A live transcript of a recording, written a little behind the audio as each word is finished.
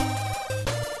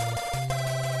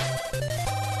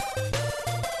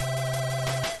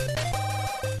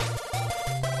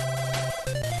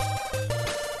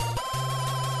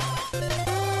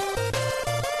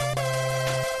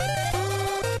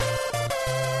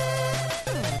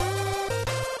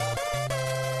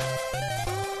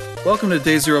Welcome to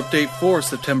Day Zero Update for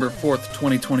September 4th,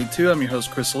 2022. I'm your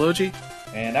host, Chris Elogi.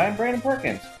 And I'm Brandon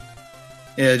Perkins.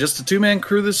 Yeah, just a two-man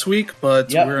crew this week,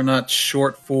 but we're not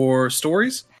short for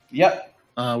stories. Yep.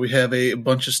 We have a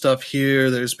bunch of stuff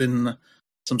here. There's been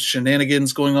some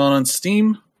shenanigans going on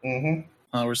Steam,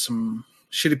 where some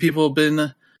shitty people have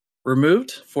been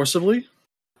removed forcibly.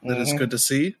 That is good to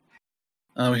see.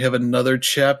 We have another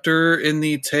chapter in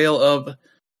the tale of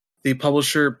the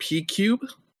publisher P-Cube.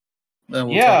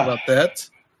 We'll talk about that.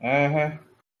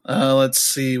 Let's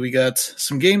see. We got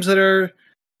some games that are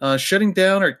shutting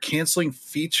down or canceling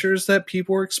features that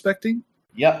people were expecting.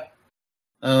 Yep.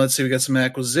 Let's see. We got some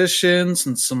acquisitions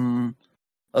and some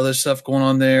other stuff going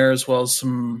on there, as well as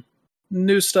some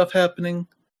new stuff happening.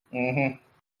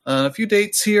 A few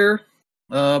dates here,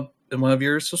 and one of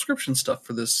your subscription stuff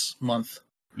for this month.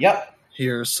 Yep.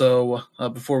 Here. So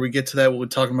before we get to that, we'll be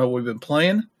talking about what we've been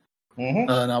playing. And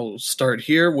I will start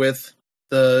here with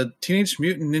the Teenage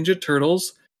Mutant Ninja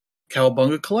Turtles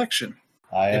Cowabunga Collection.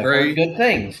 I have heard good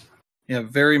things. Yeah,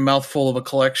 very mouthful of a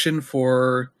collection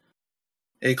for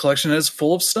a collection that is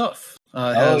full of stuff.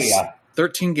 It has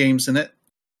 13 games in it.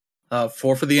 4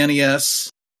 for the NES,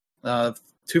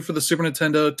 2 for the Super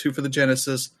Nintendo, 2 for the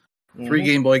Genesis, 3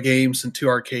 Game Boy games, and 2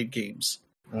 arcade games.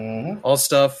 All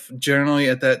stuff generally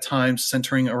at that time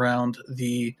centering around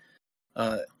the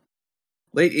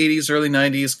late 80s, early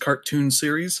 90s cartoon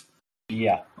series.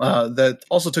 Yeah. That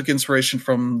also took inspiration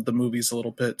from the movies a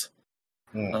little bit.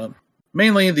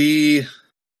 Mainly the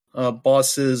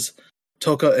bosses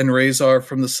Toka and Razor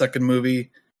from the second movie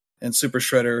and Super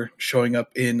Shredder showing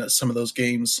up in some of those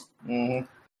games. I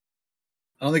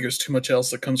don't think there's too much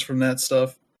else that comes from that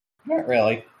stuff. Not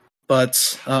really.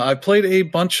 But I played a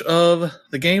bunch of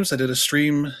the games. I did a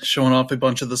stream showing off a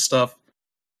bunch of the stuff.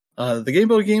 The Game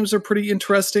Boy games are pretty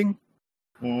interesting.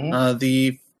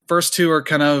 The first 2 are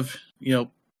kind of,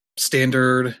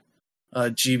 standard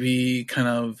GB kind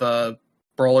of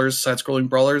brawlers, side-scrolling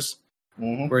brawlers,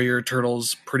 where your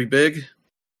turtle's pretty big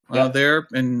there,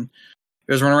 and you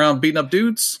guys run around beating up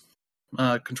dudes.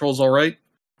 Control's all right.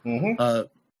 Though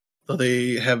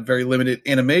they have very limited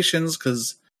animations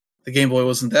because the Game Boy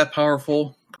wasn't that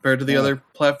powerful compared to the other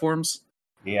platforms.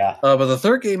 Yeah. But the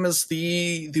third game is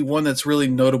the one that's really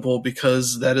notable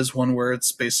because that is one where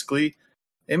it's basically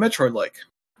a Metroid-like.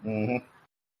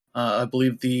 I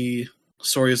believe the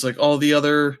story is like all the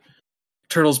other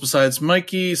turtles besides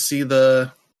Mikey see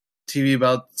the TV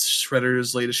about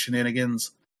Shredder's latest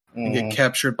shenanigans and get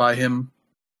captured by him.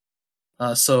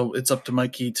 So it's up to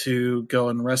Mikey to go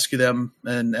and rescue them,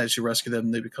 and as you rescue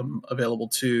them, they become available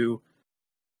to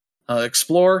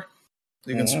explore.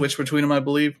 You can switch between them, I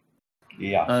believe.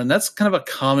 Yeah. And that's kind of a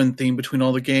common theme between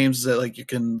all the games, is that like you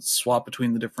can swap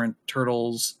between the different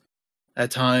turtles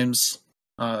at times.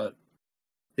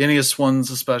 The NES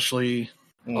ones especially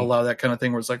allow that kind of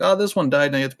thing where it's like, oh, this one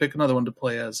died, now you have to pick another one to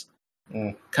play as,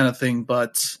 kind of thing.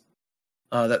 But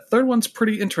that third one's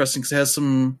pretty interesting because it has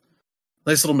some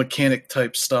nice little mechanic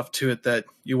type stuff to it that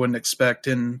you wouldn't expect.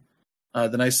 And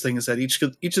the nice thing is that each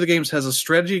of the games has a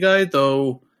strategy guide,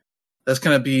 though that's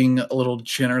kind of being a little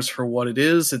generous for what it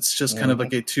is. It's just kind of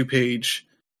like a 2-page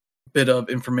bit of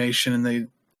information, and they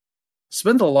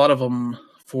spend a lot of them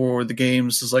for the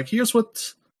games. Is like, here's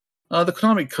what the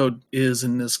Konami code is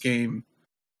in this game,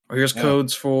 or here's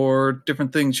codes for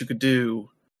different things you could do.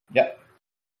 Yep.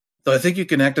 So I think you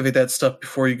can activate that stuff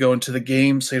before you go into the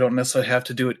game, so you don't necessarily have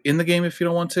to do it in the game if you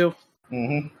don't want to.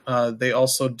 They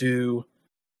also do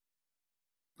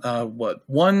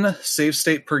one save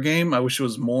state per game. I wish it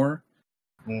was more,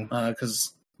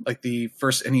 because like the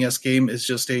first NES game is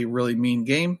just a really mean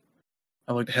game.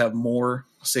 I like to have more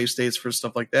save states for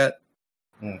stuff like that.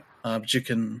 But you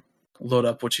can load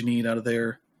up what you need out of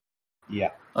there.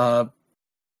 Yeah. What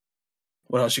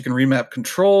else? You can remap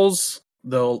controls,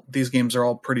 though these games are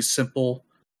all pretty simple,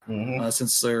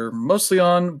 since they're mostly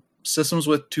on systems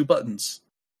with 2 buttons.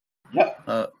 Yep.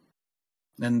 Super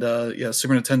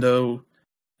Nintendo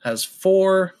has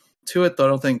 4 to it, though I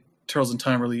don't think Turtles in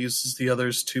Time really uses the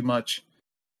others too much.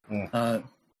 The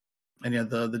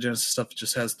Genesis stuff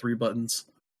just has 3 buttons.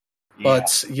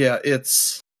 But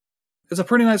it's a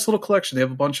pretty nice little collection. They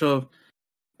have a bunch of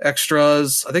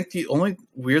extras. I think the only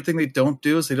weird thing they don't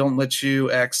do is they don't let you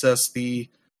access the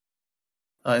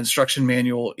instruction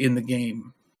manual in the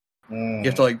game. You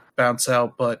have to like bounce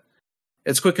out, but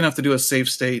it's quick enough to do a save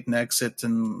state and exit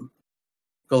and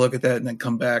go look at that and then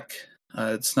come back.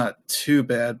 It's not too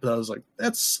bad, but I was like,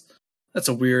 that's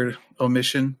a weird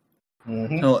omission.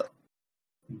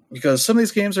 Because some of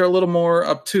these games are a little more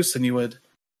obtuse than you would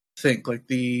think. Like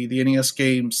the NES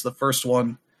games, the first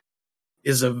one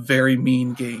is a very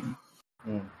mean game.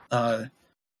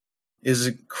 is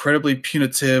incredibly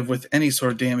punitive with any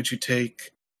sort of damage you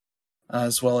take,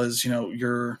 as well as,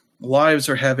 your lives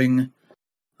are having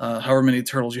however many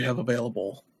turtles you have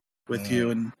available with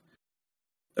you. And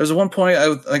there's one point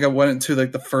I think I went into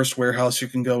like the first warehouse you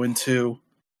can go into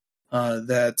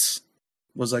that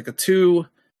was like a 2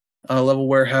 level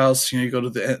warehouse. You go to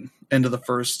the end of the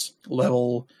first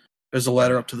level. There's a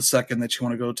ladder up to the second that you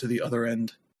want to go to the other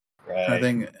end. Right. Kind of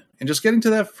thing. And just getting to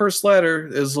that first ladder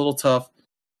is a little tough.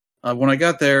 When I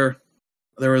got there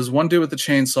was one dude with a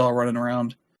chainsaw running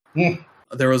around.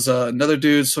 There was another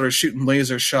dude sort of shooting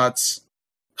laser shots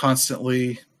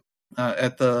constantly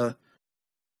at the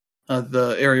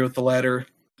area with the ladder.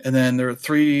 And then there were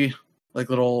 3 like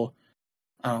little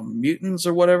mutants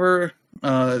or whatever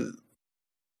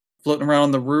floating around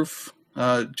on the roof,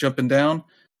 jumping down.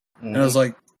 And I was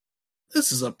like,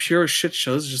 this is a pure shit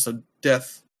show. This is just a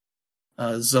death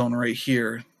zone right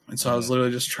here. And so I was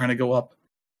literally just trying to go up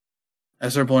at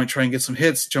a certain point, try and get some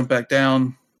hits, jump back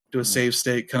down, do a save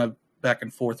state, kind of back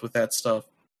and forth with that stuff.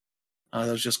 That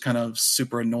was just kind of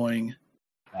super annoying.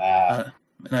 And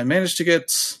I managed to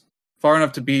get far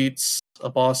enough to beat a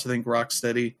boss, I think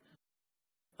Rocksteady,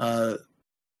 and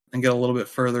get a little bit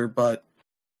further. But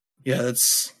yeah,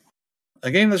 it's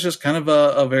a game that's just kind of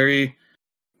a very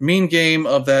mean game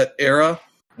of that era.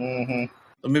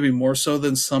 Maybe more so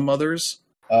than some others.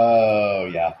 Oh,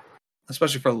 yeah.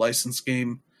 Especially for a licensed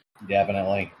game.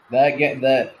 Definitely. That game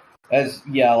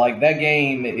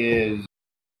is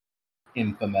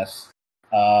infamous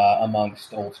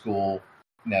amongst old school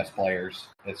NES players.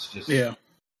 It's just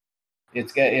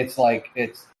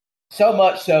It's so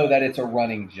much so that it's a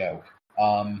running joke.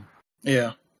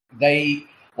 They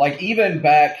even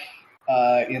back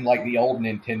in like the old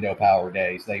Nintendo Power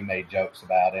days, they made jokes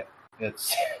about it. Let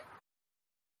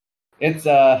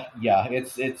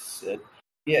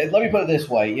me put it this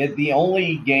way: the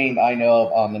only game I know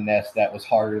of on the NES that was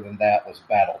harder than that was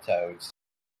Battletoads,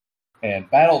 and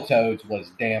Battletoads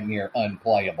was damn near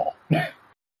unplayable.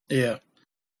 Yeah.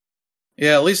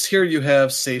 At least here you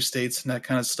have save states and that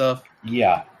kind of stuff.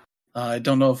 Yeah. I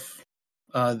don't know if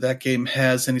that game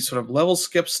has any sort of level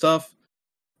skip stuff,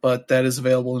 but that is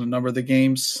available in a number of the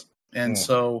games, and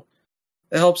so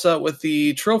it helps out with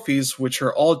the trophies, which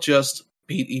are all just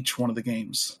beat each one of the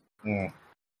games.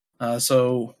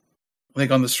 So I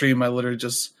think on the stream I literally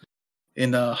just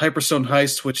in Hyperstone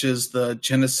Heist, which is the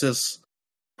Genesis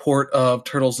port of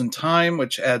Turtles in Time,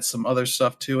 which adds some other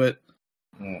stuff to it.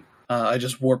 I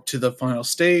just warped to the final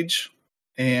stage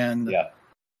and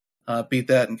beat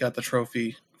that and got the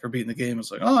trophy for beating the game. I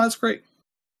was like, oh, that's great.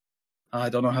 I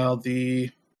don't know how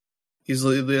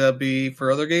easily that'd be for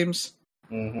other games.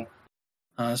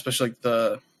 Especially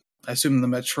like I assume the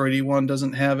Metroid one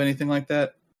doesn't have anything like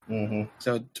that.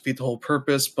 So to defeat the whole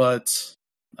purpose, but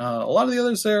a lot of the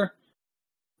others there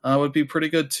would be pretty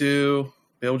good to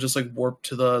be able to just like warp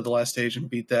to the last stage and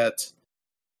beat that.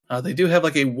 They do have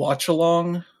like a watch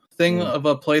along thing of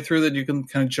a playthrough that you can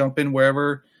kind of jump in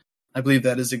wherever. I believe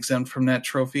that is exempt from that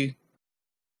trophy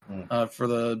for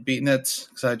the beating it,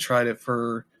 because I tried it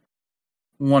for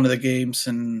one of the games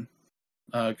and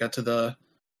got to the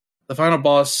final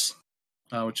boss,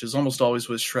 which is almost always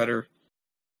with Shredder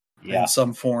in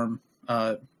some form.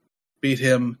 Beat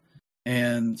him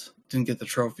and didn't get the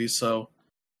trophy, so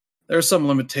there are some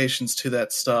limitations to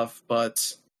that stuff,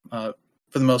 but for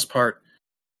the most part,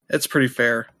 it's pretty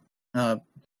fair. I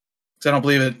don't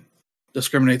believe it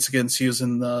discriminates against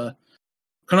using the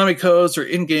Konami codes or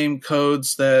in-game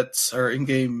codes that are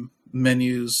in-game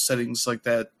menus, settings like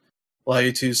that, allow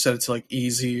you to set it to like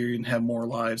easy, or you can have more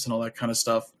lives and all that kind of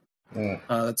stuff.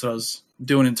 That's what I was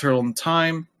doing in Turtles in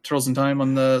Time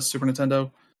on the Super Nintendo,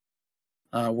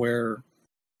 where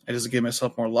I just gave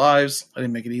myself more lives. I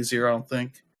didn't make it easier, I don't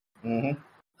think.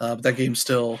 But that game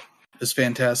still is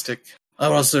fantastic.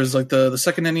 Also, there's like the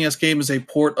second NES game is a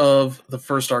port of the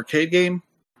first arcade game.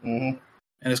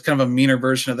 And it's kind of a meaner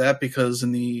version of that, because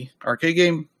in the arcade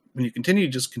game, when you continue, you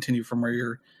just continue from where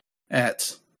you're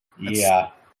at.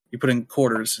 You put in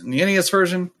quarters. In the NES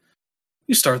version,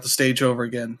 you start the stage over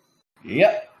again.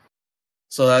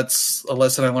 So that's a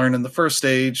lesson I learned in the first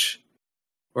stage,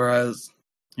 where I was,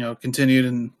 continued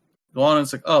and go on, and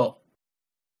it's like, oh,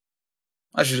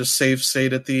 I should just save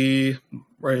state at the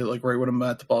right when I'm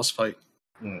at the boss fight,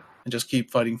 and just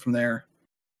keep fighting from there.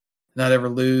 Not ever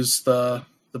lose the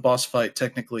boss fight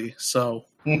technically. So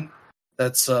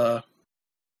that's my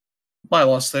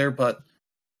loss there, but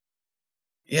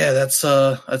yeah, that's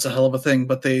a hell of a thing.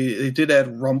 But they did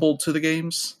add rumble to the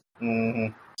games.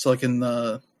 So like in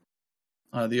the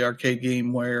arcade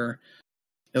game, where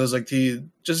it was like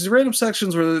just random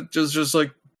sections where just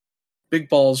like big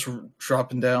balls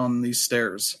dropping down these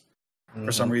stairs.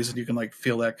 For some reason, you can like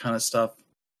feel that kind of stuff.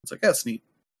 It's like, that's neat.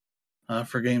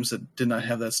 For games that did not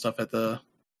have that stuff at the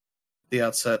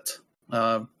outset.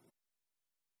 But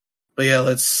yeah,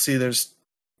 let's see. There's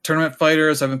tournament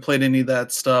fighters. I haven't played any of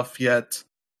that stuff yet.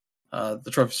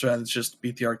 The trophy strat is just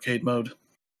beat the arcade mode,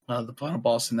 the final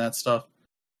boss and that stuff.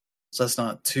 So that's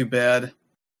not too bad.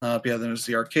 But yeah, there's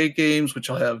the arcade games, which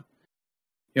I'll have,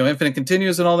 Infinite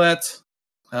Continues and all that.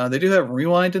 They do have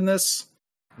rewind in this,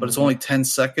 but it's only 10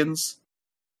 seconds.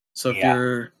 So if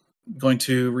you're going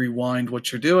to rewind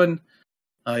what you're doing,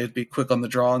 you'd be quick on the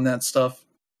draw and that stuff.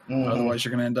 Otherwise,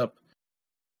 you're going to end up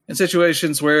in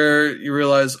situations where you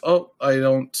realize, oh, I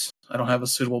don't have a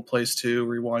suitable place to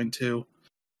rewind to.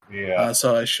 Yeah.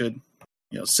 So I should,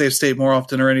 save state more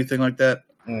often or anything like that.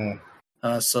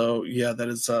 So yeah, that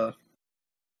is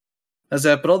that's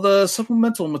that. But all the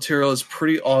supplemental material is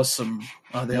pretty awesome.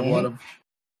 They have a lot of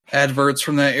adverts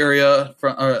from that area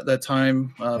from that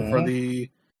time for the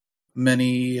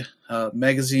many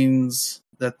magazines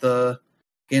that the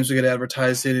games would get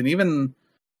advertised in, and even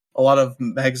a lot of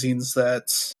magazines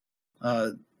that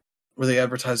where they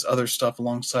advertise other stuff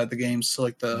alongside the games. So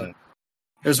like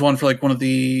there's one for like one of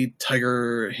the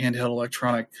Tiger handheld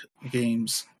electronic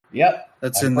games. Yep,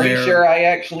 that's I'm pretty sure I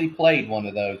actually played one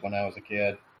of those when I was a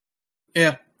kid.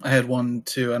 Yeah, I had one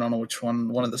too. I don't know which one.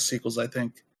 One of the sequels, I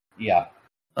think. Yeah.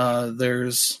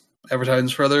 There's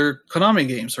advertisements for other Konami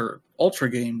games or Ultra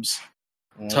games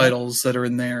titles that are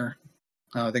in there.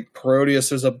 I think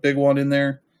Parodius is a big one in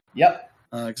there. Yep.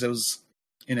 Because it was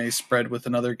in a spread with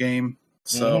another game.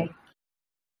 So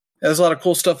there's a lot of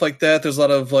cool stuff like that. There's a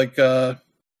lot of like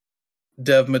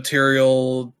dev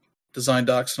material, design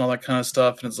docs, and all that kind of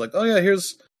stuff. And it's like, oh yeah,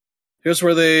 here's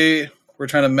where they were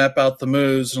trying to map out the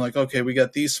moves. And like, okay, we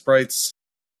got these sprites,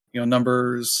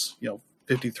 numbers,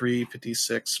 53,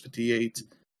 56, 58,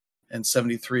 and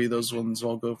 73. Those ones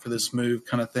all go for this move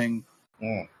kind of thing.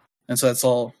 And so that's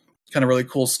all kind of really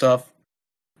cool stuff.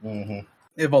 They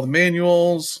have all the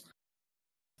manuals,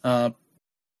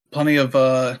 plenty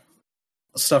of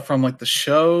stuff from like the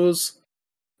shows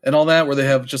and all that, where they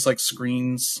have just like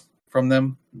screens from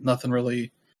them. Nothing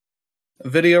really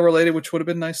video related, which would have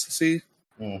been nice to see.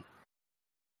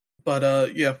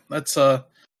 But yeah, that's a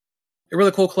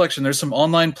really cool collection. There's some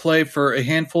online play for a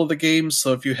handful of the games.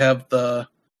 So if you have the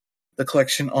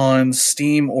collection on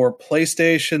Steam or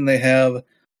PlayStation, they have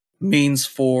means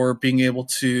for being able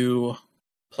to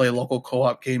play local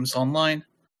co-op games online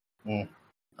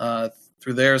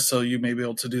through there. So you may be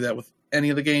able to do that with any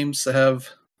of the games that have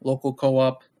local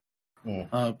co-op.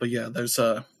 But yeah, there's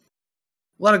a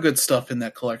lot of good stuff in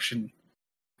that collection.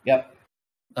 Yep.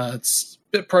 It's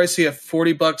a bit pricey at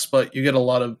 $40, but you get a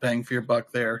lot of bang for your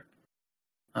buck there.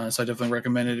 So I definitely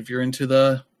recommend it if you're into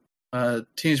the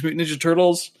Teenage Mutant Ninja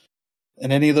Turtles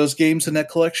and any of those games in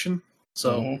that collection.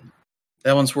 So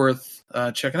that one's worth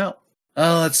checking out.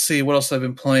 Let's see what else I've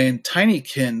been playing.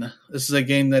 Tinykin. This is a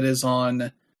game that is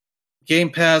on Game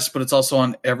Pass, but it's also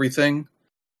on everything.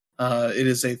 It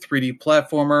is a 3D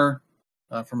platformer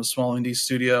from a small indie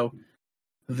studio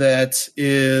that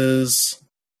is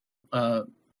kind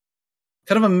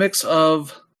of a mix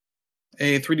of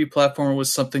a 3D platformer with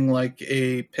something like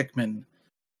a Pikmin,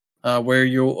 where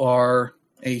you are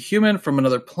a human from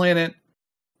another planet.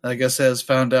 I guess has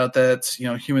found out that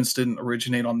humans didn't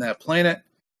originate on that planet,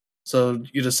 so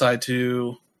you decide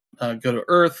to go to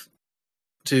Earth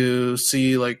to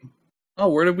see like, oh,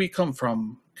 where did we come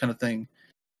from, kind of thing.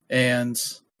 And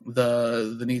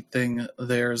the neat thing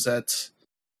there is that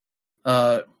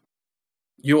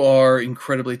you are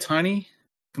incredibly tiny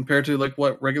compared to like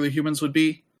what regular humans would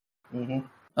be.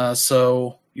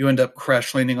 So you end up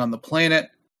crash landing on the planet,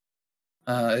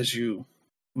 as you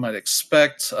might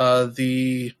expect.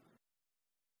 Then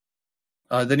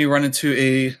you run into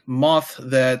a moth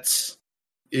that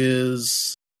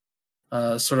is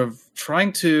sort of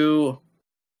trying to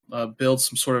build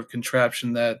some sort of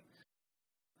contraption that,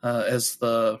 as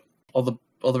all the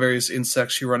various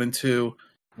insects you run into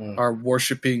are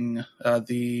worshiping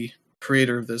the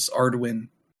creator of this Arduin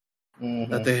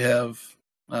that they have,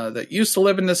 that used to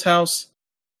live in this house,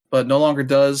 but no longer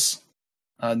does.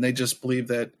 And they just believe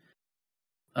that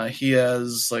he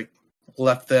has like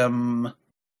left them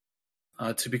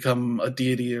to become a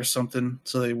deity or something,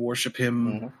 so they worship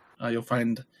him. You'll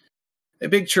find a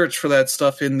big church for that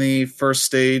stuff in the first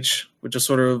stage, which is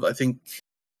sort of, I think,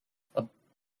 a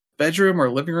bedroom or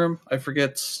living room, I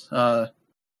forget.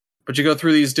 But you go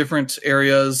through these different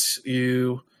areas.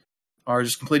 You are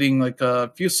just completing like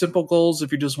a few simple goals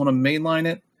if you just want to mainline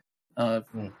it.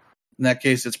 In that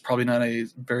case, it's probably not a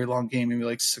very long game, maybe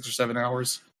like 6 or 7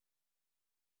 hours.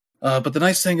 But the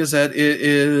nice thing is that it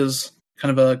is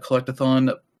kind of a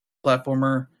collectathon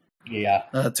platformer. Yeah.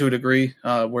 To a degree,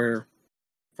 where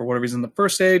for whatever reason, the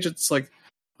first stage, it's like,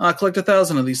 collect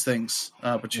 1,000 of these things,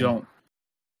 but you don't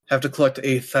have to collect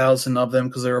 1,000 of them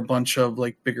because there are a bunch of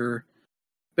like bigger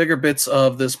bits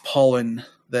of this pollen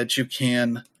that you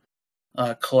can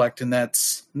collect, and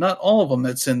that's not all of them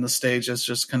that's in the stage. That's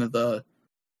just kind of the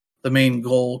main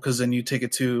goal, because then you take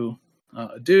it to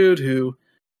a dude who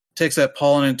takes that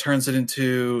pollen and turns it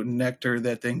into nectar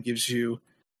that then gives you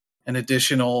an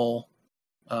additional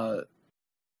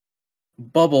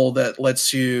bubble that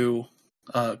lets you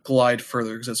glide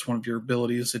further, because that's one of your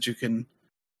abilities that you can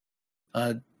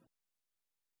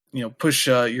push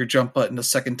your jump button a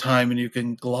second time and you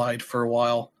can glide for a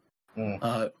while.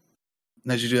 And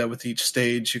as you do that with each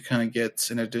stage, you kind of get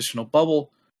an additional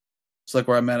bubble. It's like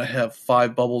where I'm at, I have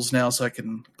 5 bubbles now, so I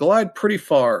can glide pretty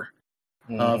far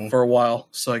for a while,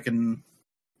 so I can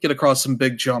get across some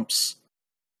big jumps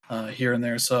here and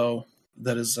there. So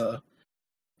that is a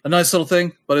nice little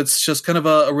thing, but it's just kind of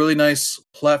a really nice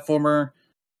platformer.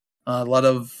 A lot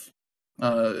of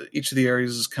each of the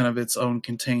areas is kind of its own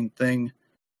contained thing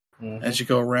as you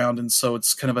go around, and so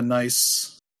it's kind of a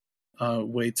nice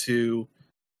way to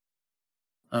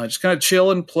just kind of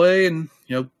chill and play, and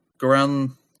go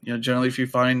around. Generally, if you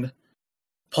find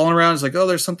pollen around, it's like, oh,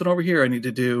 there's something over here I need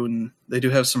to do, and they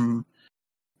do have some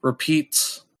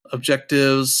repeat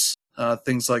objectives,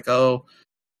 things like, oh,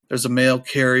 there's a mail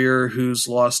carrier who's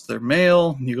lost their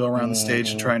mail, and you go around the stage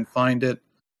and try and find it.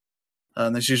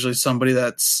 And there's usually somebody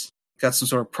that's got some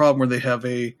sort of problem where they have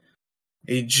a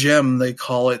gem, they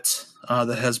call it,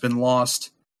 that has been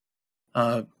lost,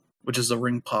 which is a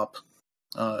ring pop.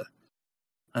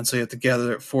 And so you have to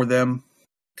gather it for them,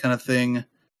 kind of thing.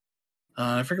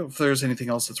 I forget if there's anything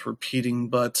else that's repeating,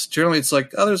 but generally it's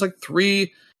like, oh, there's like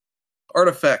 3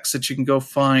 artifacts that you can go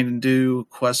find and do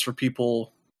quests for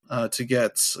people to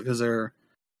get, because they're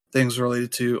things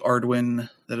related to Arduin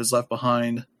that is left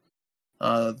behind.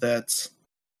 That's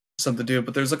something to do.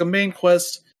 But there's like a main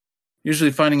quest,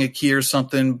 usually finding a key or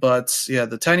something. But yeah,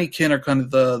 the tiny kin are kind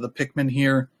of the Pikmin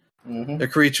here. They're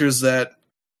creatures that,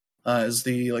 as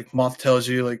the like moth tells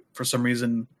you, like for some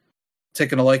reason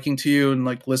taking a liking to you and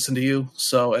like listen to you.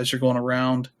 So as you're going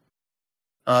around,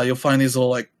 you'll find these little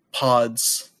like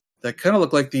pods that kind of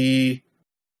look like the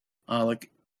like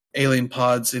alien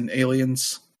pods in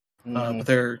Aliens,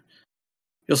 but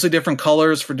you'll see different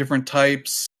colors for different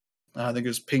types. I think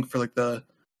there's pink for like the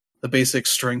basic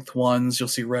strength ones. You'll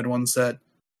see red ones that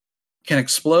can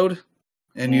explode,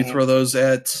 and you throw those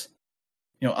at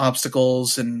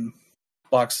obstacles and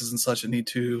boxes and such that need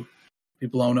to be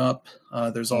blown up.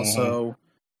 There's also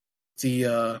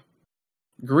the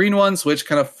green ones, which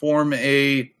kind of form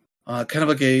a kind of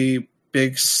like a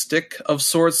big stick of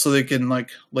sorts, so they can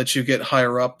like let you get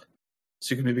higher up,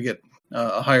 so you can maybe get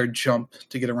a higher jump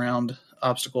to get around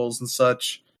obstacles and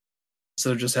such,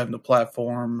 instead of just having to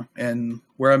platform. And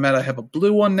where I'm at, I have a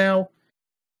blue one now,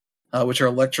 which are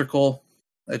electrical,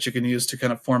 that you can use to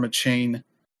kind of form a chain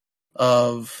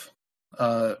of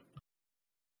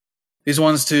these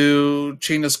ones to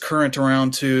chain this current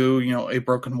around to a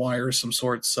broken wire of some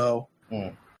sort. So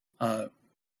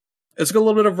it's got a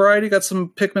little bit of variety. Got some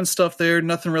Pikmin stuff there.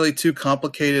 Nothing really too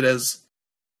complicated, as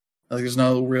like there's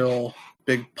no real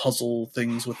big puzzle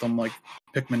things with them like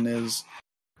Pikmin is.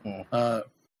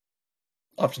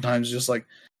 Oftentimes just like,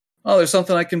 oh, there's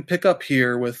something I can pick up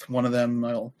here with one of them.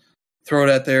 I'll throw it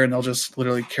at there, and they'll just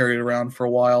literally carry it around for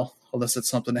a while, unless it's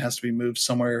something that has to be moved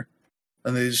somewhere.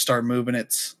 Then they just start moving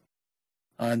it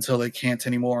until they can't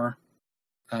anymore.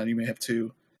 You may have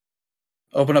to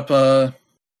open up a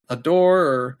door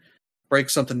or break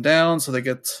something down so they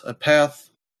get a path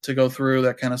to go through,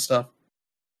 that kind of stuff.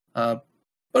 But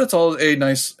it's all a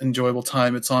nice, enjoyable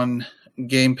time. It's on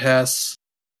Game Pass,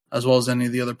 as well as any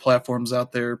of the other platforms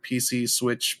out there, PC,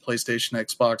 Switch, PlayStation,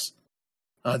 Xbox.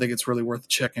 I think it's really worth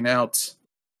checking out.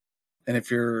 And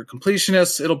if you're a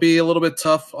completionist, it'll be a little bit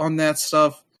tough on that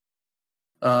stuff.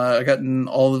 I gotten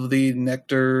all of the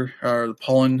nectar or the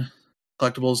pollen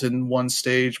collectibles in one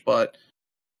stage, but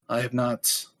I have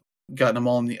not gotten them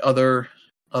all in the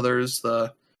others.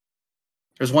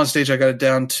 There's one stage I got it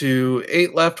down to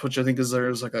 8 left, which I think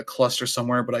there's like a cluster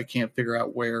somewhere, but I can't figure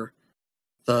out where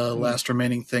the last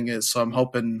remaining thing is. So I'm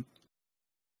hoping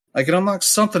I can unlock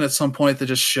something at some point that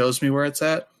just shows me where it's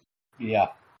at. Yeah.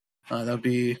 That would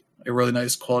be a really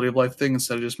nice quality of life thing,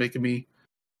 instead of just making me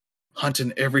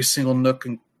hunting every single nook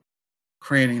and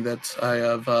cranny that I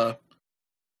have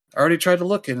already tried to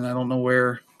look in, and I don't know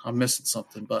where I'm missing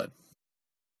something. But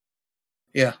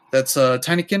yeah, that's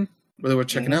Tinykin, really worth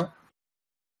checking out.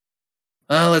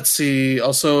 Let's see.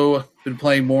 Also, been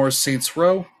playing more Saints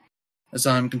Row as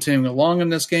I'm continuing along in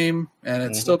this game, and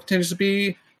it still continues to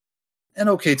be an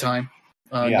okay time.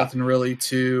 Nothing really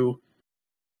too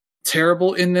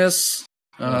terrible in this.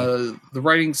 The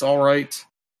writing's all right.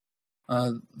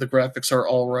 The graphics are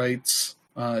all right.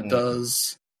 It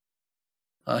does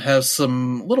have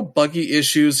some little buggy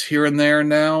issues here and there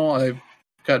now. I've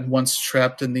gotten once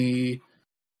trapped in the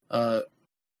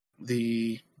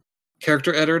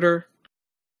character editor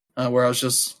where I was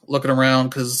just looking around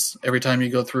because every time you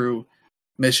go through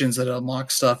missions that unlock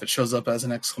stuff, it shows up as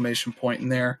an exclamation point in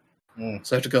there.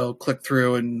 So I have to go click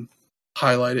through and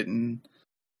highlight it, and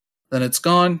then it's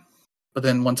gone. But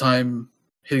then one time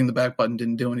hitting the back button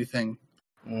didn't do anything.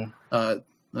 Then I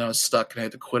was stuck and I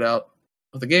had to quit out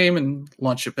of the game and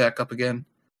launch it back up again.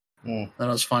 Then I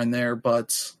was fine there,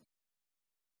 but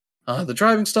the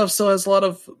driving stuff still has a lot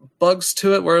of bugs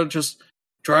to it where just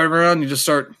driving around, you just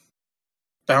start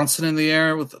bouncing in the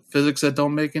air with physics that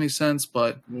don't make any sense,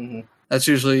 but that's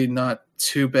usually not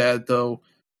too bad, though.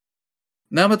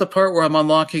 Now I'm at the part where I'm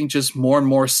unlocking just more and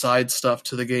more side stuff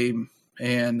to the game,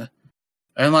 and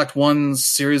I unlocked one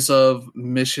series of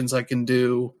missions I can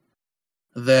do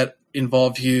that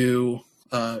involve you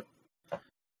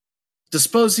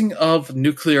disposing of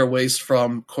nuclear waste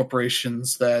from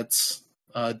corporations that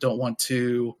don't want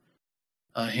to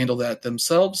handle that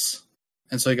themselves.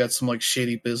 And so you got some like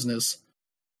shady business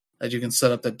that you can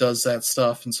set up that does that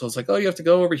stuff. And so it's like, oh, you have to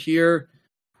go over here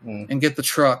and get the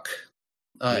truck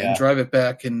and drive it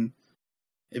back. And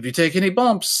if you take any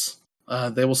bumps,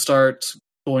 they will start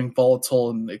going volatile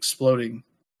and exploding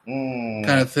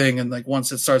kind of thing. And like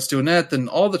once it starts doing that, then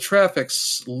all the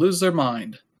traffics lose their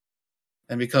mind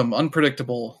and become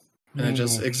unpredictable. And it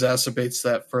just exacerbates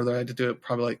that further. I had to do it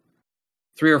probably like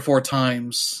 3 or 4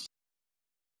 times.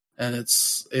 And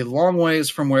it's a long ways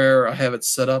from where I have it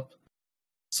set up.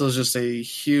 So it's just a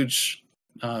huge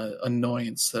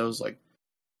annoyance that I was like,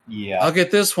 I'll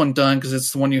get this one done because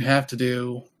it's the one you have to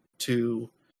do to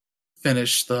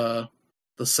finish the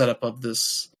setup of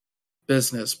this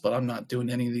business, but I'm not doing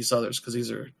any of these others because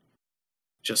these are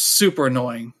just super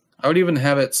annoying. I would even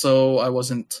have it so I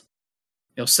wasn't,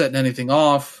 setting anything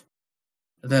off,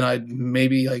 and then I'd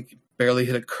maybe like barely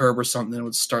hit a curb or something, and it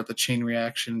would start the chain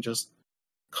reaction, just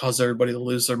cause everybody to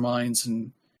lose their minds.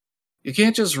 And you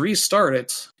can't just restart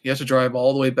it. You have to drive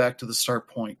all the way back to the start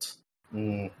point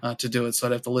to do it. So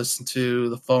I'd have to listen to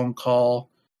the phone call.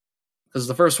 Because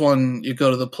the first one, you go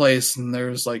to the place and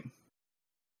there's like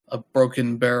a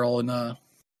broken barrel and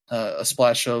a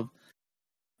splash of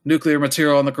nuclear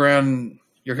material on the ground. And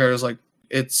your character's like,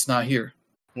 it's not here.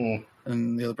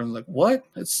 And the other person's like, what?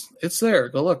 It's there.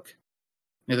 Go look.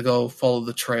 You have to go follow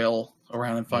the trail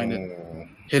around and find it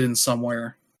hidden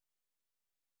somewhere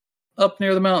up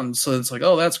near the mountains. So it's like,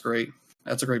 oh, that's great.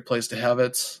 That's a great place to have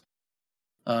it.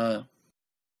 But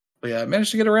yeah, I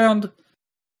managed to get around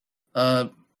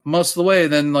most of the way.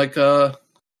 Then like I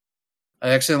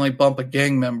accidentally bump a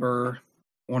gang member,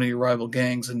 one of your rival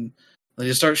gangs, and they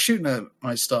just start shooting at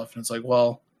my stuff. And it's like,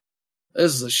 well,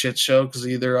 this is a shit show because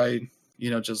either I,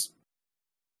 just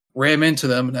ram into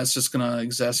them and that's just going to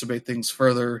exacerbate things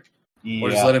further, or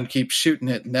just let them keep shooting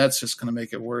it and that's just going to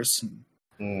make it worse. And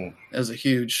it was a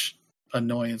huge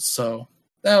annoyance. So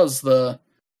that was the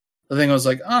thing. I was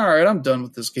like, all right, I'm done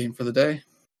with this game for the day.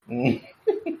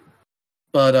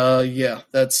 But yeah,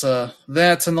 that's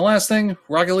that. And the last thing,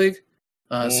 Rocket League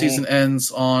season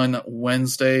ends on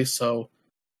Wednesday, so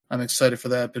I'm excited for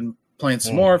that. Been playing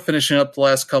some more, finishing up the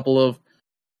last couple of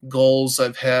goals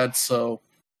I've had, so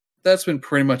that's been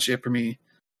pretty much it for me.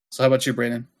 So how about you,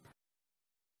 Brandon?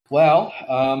 Well,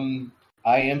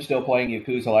 I am still playing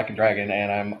Yakuza Like a Dragon,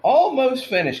 and I'm almost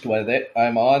finished with it.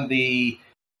 I'm on the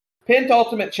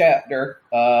penultimate chapter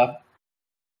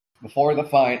before the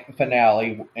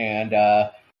finale,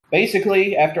 and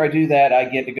basically, after I do that, I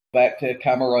get to go back to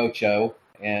Kamurocho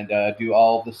and do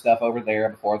all the stuff over there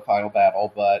before the final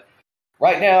battle. But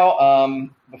right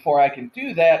now, before I can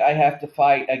do that, I have to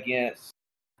fight against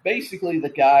basically the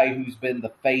guy who's been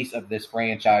the face of this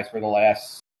franchise for the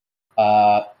last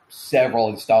several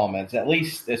installments, at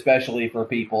least especially for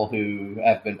people who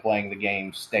have been playing the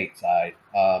game stateside.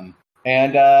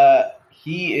 And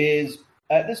he is,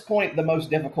 at this point, the most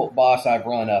difficult boss I've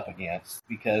run up against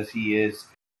because he is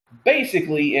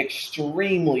basically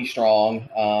extremely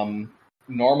strong.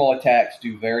 Normal attacks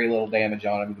do very little damage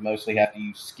on him. You mostly have to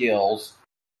use skills.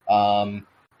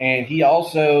 And he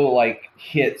also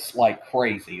hits like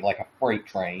crazy, like a freight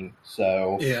train.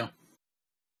 So yeah.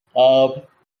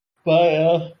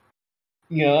 But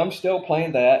I'm still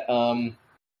playing that.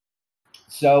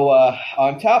 So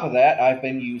on top of that, I've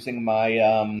been using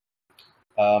my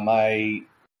my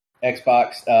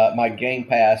Xbox, my Game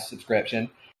Pass subscription,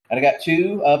 and I got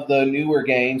 2 of the newer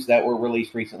games that were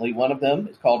released recently. One of them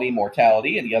is called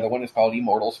Immortality, and the other one is called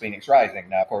Immortals: Fenyx Rising.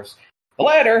 Now, of course, the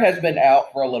latter has been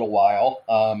out for a little while.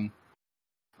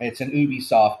 It's an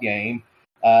Ubisoft game.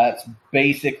 It's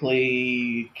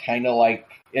basically kind of like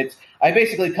I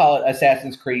basically call it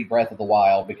Assassin's Creed Breath of the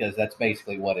Wild because that's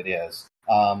basically what it is.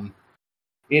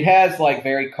 It has like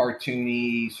very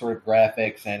cartoony sort of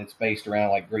graphics, and it's based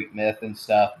around like Greek myth and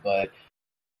stuff, but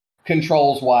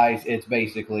controls wise, it's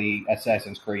basically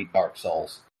Assassin's Creed Dark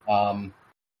Souls.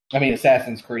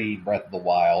 Assassin's Creed Breath of the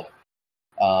Wild.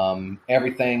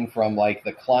 Everything from like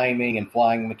the climbing and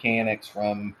flying mechanics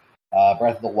from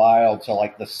Breath of the Wild to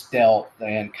like the stealth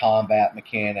and combat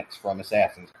mechanics from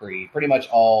Assassin's Creed, pretty much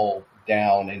all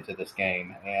down into this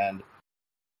game. And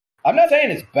I'm not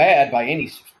saying it's bad by any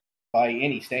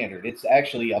standard. It's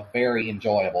actually a very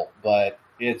enjoyable, but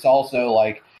it's also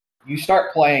like you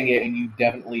start playing it and you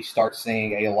definitely start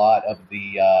seeing a lot of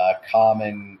the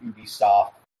common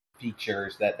Ubisoft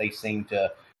features that they seem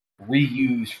to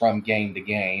reuse from game to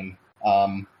game.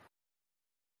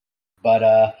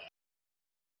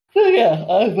 So yeah,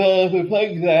 I've been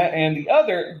playing that, and the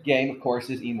other game, of course,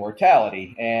 is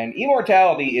Immortality. And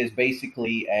Immortality is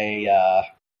basically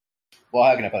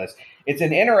how can I put this? It's an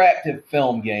interactive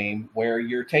film game where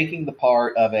you're taking the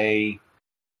part of a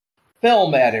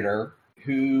film editor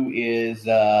who is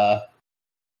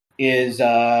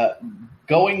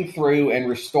going through and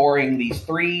restoring these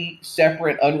 3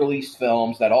 separate unreleased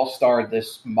films that all starred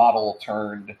this model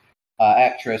turned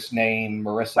actress named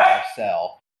Marissa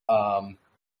Marcel.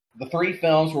 The 3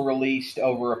 films were released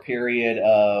over a period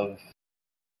of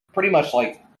pretty much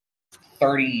like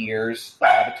 30 years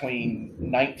between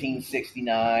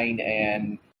 1969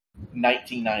 and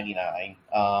 1999.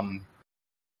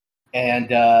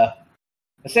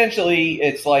 Essentially,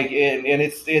 it's like,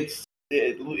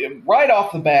 right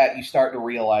off the bat, you start to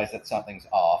realize that something's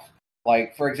off.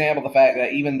 Like, for example, the fact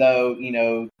that even though,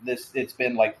 it's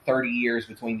been like 30 years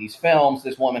between these films,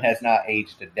 this woman has not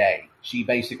aged a day. She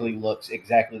basically looks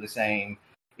exactly the same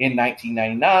in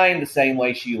 1999, the same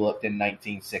way she looked in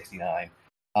 1969.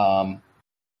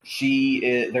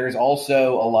 There's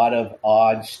also a lot of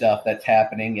odd stuff that's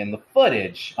happening in the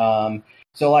footage.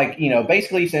 So,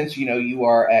 basically, since, you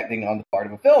are acting on the part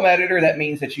of a film editor, that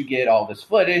means that you get all this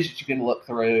footage that you can look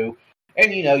through,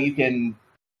 and, you can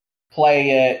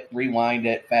play it, rewind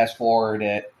it, fast forward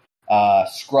it,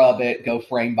 scrub it, go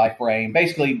frame by frame.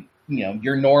 Basically,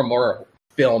 your normal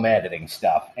film editing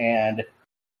stuff. And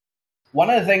one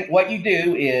of the things, what you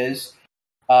do is,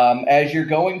 as you're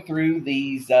going through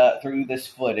through this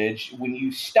footage, when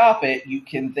you stop it, you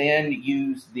can then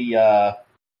use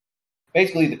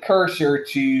basically the cursor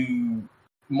to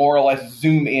more or less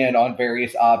zoom in on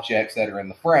various objects that are in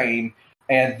the frame,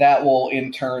 and that will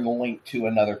in turn link to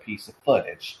another piece of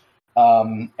footage.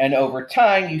 And over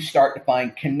time, you start to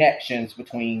find connections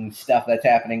between stuff that's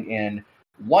happening in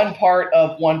one part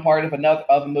of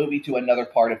a movie to another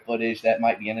part of footage that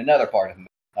might be in another part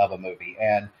of a movie.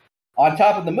 And on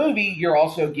top of the movie, you're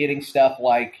also getting stuff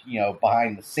like,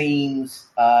 behind the scenes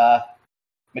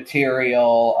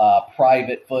material,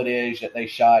 private footage that they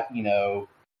shot,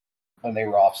 when they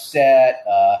were off set,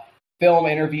 film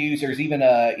interviews. There's even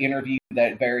an interview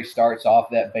that very starts off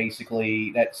that's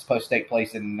supposed to take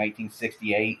place in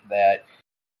 1968 that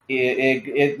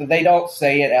they don't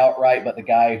say it outright, but the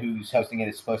guy who's hosting it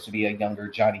is supposed to be a younger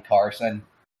Johnny Carson.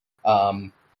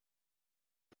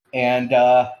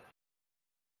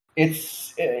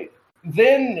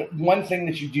 Then one thing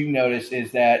that you do notice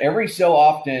is that every so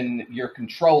often your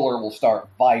controller will start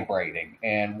vibrating.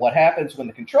 And what happens when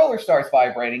the controller starts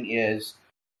vibrating is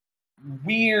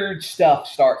weird stuff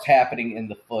starts happening in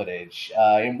the footage.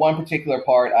 In one particular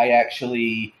part, I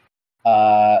actually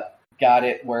got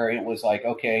it where it was like,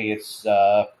 okay, it's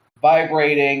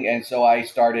vibrating, and so I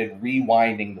started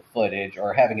rewinding the footage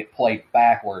or having it played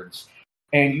backwards.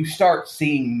 And you start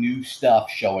seeing new stuff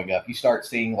showing up. You start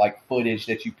seeing like footage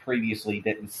that you previously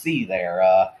didn't see there.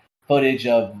 Footage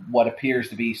of what appears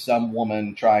to be some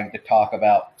woman trying to talk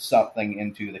about something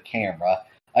into the camera.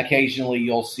 Occasionally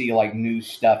you'll see like new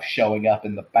stuff showing up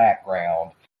in the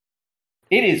background.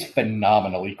 It is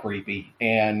phenomenally creepy.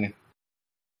 And,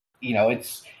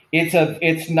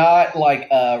 it's not like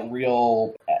a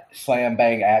real slam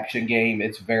bang action game.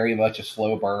 It's very much a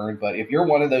slow burn. But if you're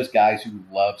one of those guys who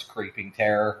loves creeping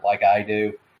terror like I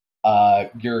do,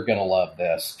 you're gonna love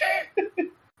this.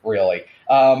 Really.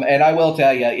 And I will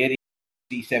tell you, it is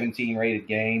a 17 rated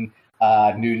game.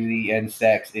 Nudity and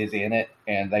sex is in it,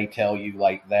 and they tell you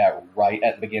like that right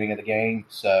at the beginning of the game.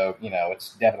 So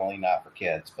it's definitely not for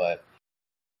kids. But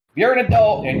you're an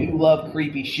adult and you love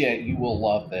creepy shit, you will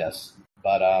love this.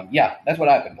 But yeah, that's what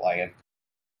I've been playing.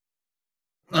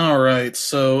 All right,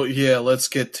 so yeah, let's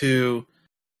get to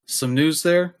some news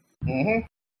there. Mm-hmm.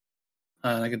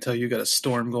 And I can tell you got a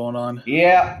storm going on.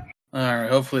 Yeah. All right,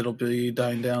 hopefully it'll be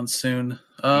dying down soon.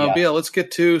 But yeah, let's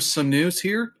get to some news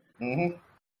here.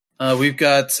 Mm-hmm. We've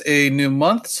got a new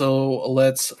month, so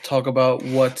let's talk about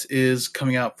what is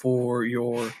coming out for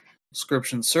your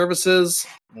subscription services.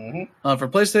 Mm-hmm. For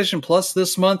PlayStation Plus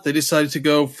this month, they decided to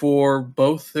go for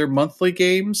both their monthly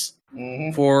games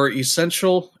for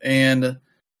Essential and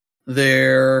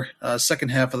their second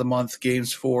half of the month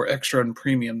games for Extra and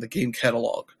Premium, the game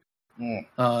catalog.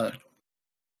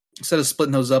 Instead of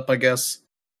splitting those up, I guess.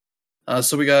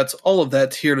 So we got all of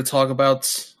that here to talk about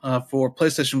for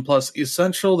PlayStation Plus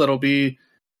Essential. That'll be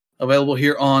available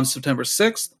here on September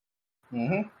 6th.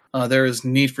 There is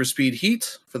Need for Speed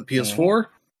Heat for the PS4,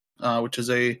 which is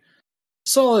a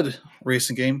solid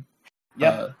racing game.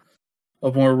 Yep.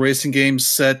 A more racing game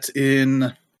set in,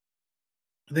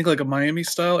 I think, like a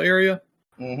Miami-style area.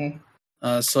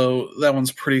 So that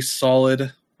one's pretty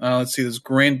solid. Let's see, there's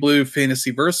Grand Blue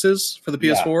Fantasy Versus for the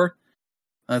PS4.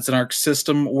 It's an Arc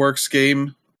System Works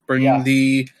game, bringing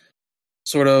the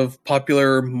sort of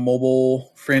popular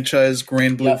mobile franchise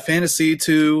Grand Blue Fantasy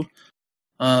to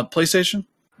PlayStation.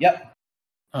 Yep.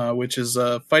 Which is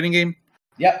a fighting game.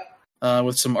 Yep.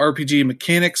 With some RPG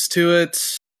mechanics to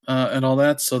it and all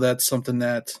that. So that's something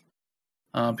that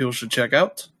people should check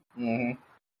out. And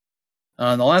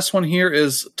the last one here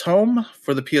is Tome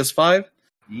for the PS5.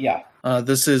 Yeah.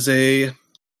 This is a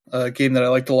game that I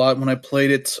liked a lot when I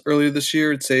played it earlier this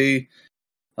year. It's a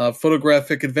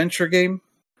photographic adventure game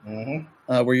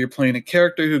where you're playing a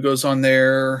character who goes on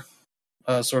their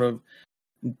sort of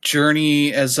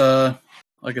journey as a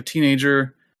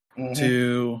teenager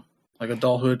to like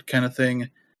adulthood kind of thing.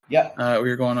 Yeah. Where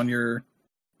you're going on your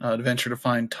adventure to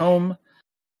find Tome,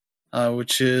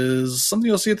 which is something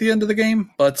you'll see at the end of the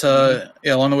game. But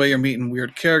along the way you're meeting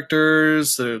weird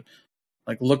characters that are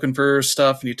like looking for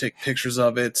stuff, and you take pictures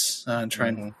of it and try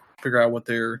and figure out what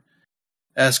they're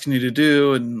asking you to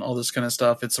do and all this kind of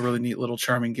stuff. It's a really neat little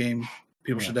charming game.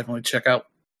 People should definitely check out.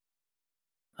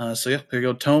 So yeah, there you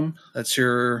go, Tome. That's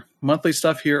your monthly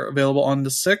stuff here, available on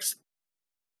the 6th.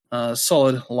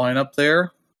 Solid lineup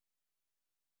there.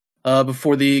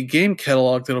 Before the game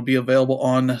catalog that'll be available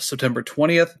on September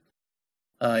 20th.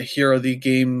 Here are the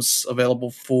games available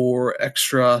for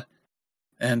Extra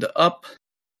and Up.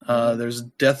 There's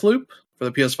Deathloop for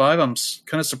the PS5. I'm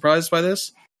kind of surprised by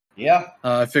this. Yeah.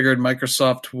 I figured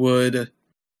Microsoft would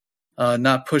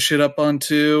not push it up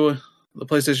onto the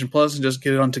PlayStation Plus and just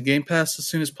get it onto Game Pass as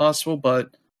soon as possible,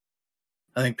 but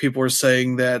I think people were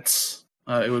saying that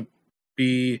it would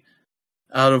be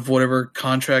out of whatever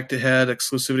contract it had,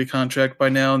 exclusivity contract by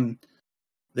now, and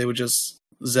they would just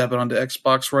zap it onto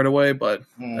Xbox right away, but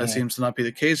that seems to not be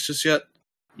the case just yet.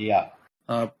 Yeah.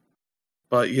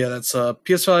 But yeah, that's a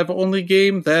PS5 only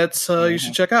game that you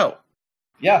should check out.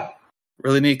 Yeah.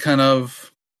 Really neat kind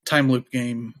of time loop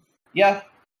game. Yeah.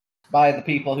 By the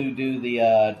people who do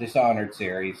the Dishonored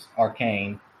series,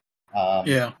 Arcane.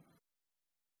 Yeah.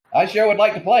 I sure would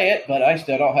like to play it, but I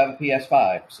still don't have a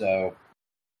PS5, so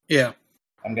yeah,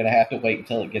 I'm going to have to wait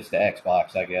until it gets to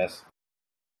Xbox, I guess.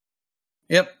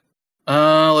 Yep.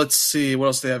 Let's see what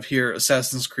else they have here.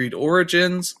 Assassin's Creed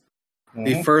Origins.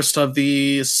 The first of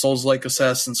the Souls-like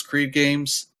Assassin's Creed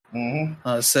games,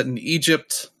 set in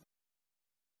Egypt.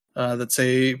 That's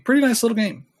a pretty nice little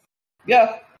game.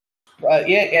 Yeah.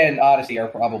 It and Odyssey are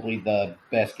probably the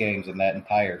best games in that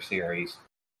entire series.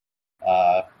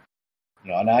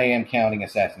 And I am counting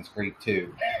Assassin's Creed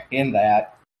 2 in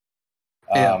that.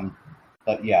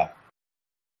 But yeah.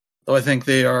 Though I think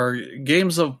they are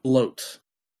games of bloat.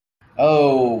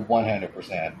 Oh,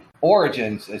 100%.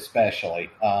 Origins, especially.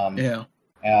 Yeah.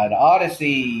 And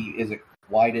Odyssey isn't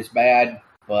quite as bad,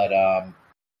 but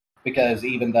because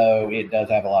even though it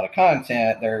does have a lot of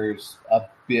content, there's a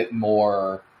bit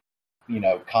more,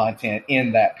 content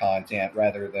in that content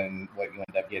rather than what you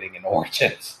end up getting in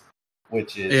Origins,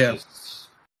 which is just,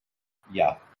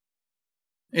 yeah.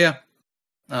 Yeah.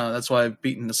 That's why I've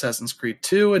beaten Assassin's Creed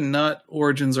 2 and not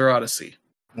Origins or Odyssey.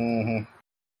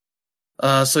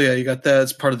 So yeah, you got that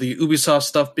as part of the Ubisoft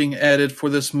stuff being added for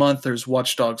this month. There's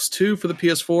Watch Dogs 2 for the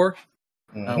PS4,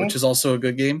 which is also a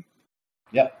good game.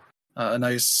 Yep. A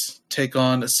nice take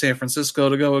on San Francisco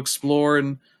to go explore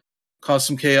and cause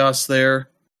some chaos there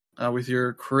with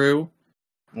your crew.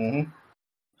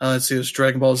 Let's see, there's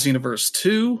Dragon Ball Xenoverse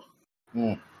 2,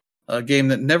 a game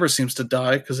that never seems to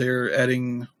die because they're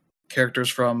adding characters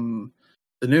from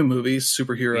the new movie,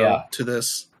 Superhero, to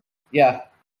this. Yeah.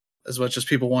 as much as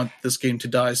people want this game to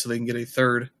die so they can get a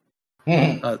third,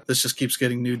 this just keeps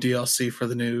getting new DLC for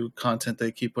the new content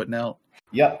they keep putting out.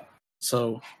 Yep.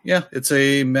 So, yeah, it's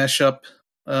a mashup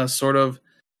sort of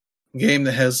game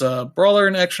that has brawler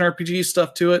and action RPG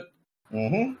stuff to it.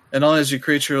 Mm-hmm. And all as you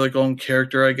create your own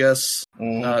character, I guess,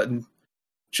 and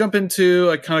jump into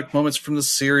iconic moments from the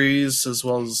series as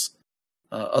well as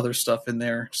other stuff in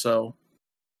there. So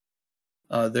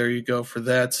there you go for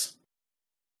that.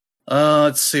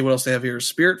 Let's see what else they have here.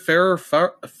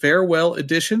 Spiritfarer Farewell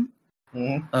Edition.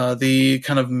 Mm-hmm. The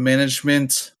kind of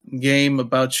management game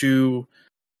about you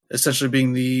essentially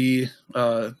being the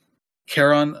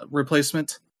Charon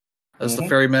replacement as the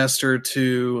ferry master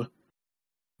to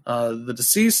the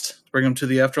deceased, bring them to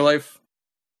the afterlife.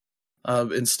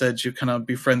 Instead, you kind of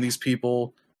befriend these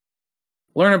people,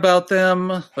 learn about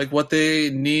them, like what they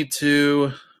need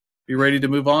to be ready to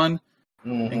move on,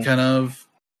 and kind of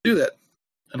do that.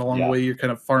 And along the way, you're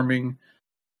kind of farming,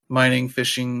 mining,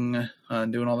 fishing,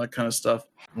 and doing all that kind of stuff.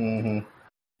 Mm-hmm.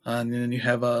 And then you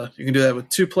have you can do that with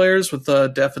 2 players, with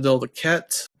Daffodil the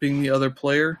cat being the other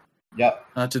player.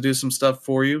 Yep. To do some stuff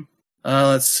for you.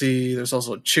 Let's see. There's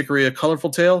also Chicory: A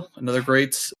Colorful Tale, another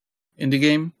great indie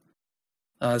game.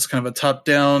 It's kind of a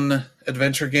top-down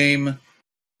adventure game,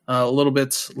 a little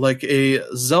bit like a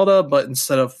Zelda, but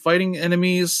instead of fighting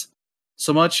enemies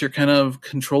so much, you're kind of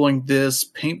controlling this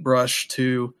paintbrush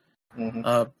to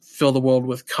fill the world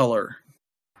with color.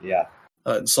 Yeah.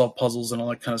 And solve puzzles and all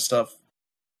that kind of stuff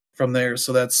from there.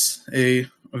 So that's a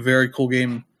very cool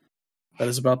game that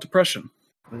is about depression.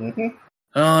 Mm-hmm.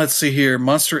 Let's see here.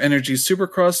 Monster Energy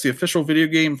Supercross, the official video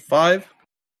game 5.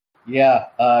 Yeah,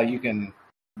 you can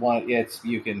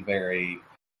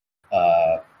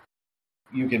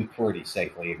pretty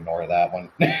safely ignore that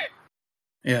one.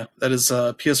 Yeah, that is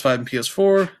PS5 and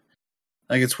PS4.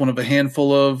 I think it's one of a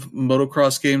handful of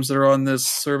motocross games that are on this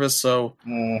service, so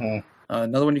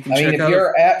another one you can check out. If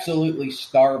you're absolutely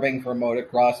starving for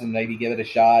motocross and maybe give it a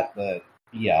shot, but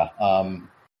yeah,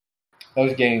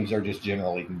 those games are just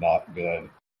generally not good.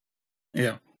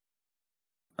 Yeah.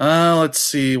 Let's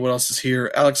see what else is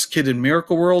here. Alex Kidd in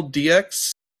Miracle World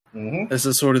DX. This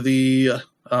is sort of the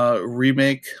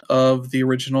remake of the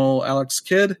original Alex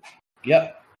Kidd.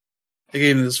 Yep. The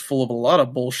game is full of a lot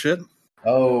of bullshit.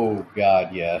 Oh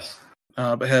God, yes.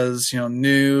 But has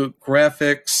new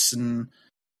graphics and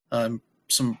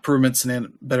some improvements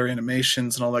and better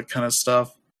animations and all that kind of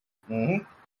stuff.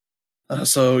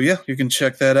 So yeah, you can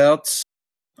check that out.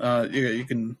 You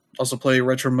can also play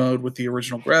retro mode with the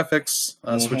original graphics.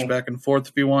 Switch back and forth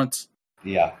if you want.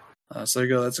 Yeah. So there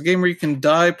you go. That's a game where you can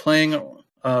die playing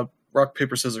rock,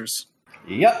 paper, scissors.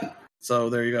 Yep. So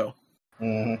there you go.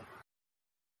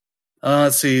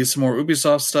 Let's see some more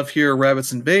Ubisoft stuff here.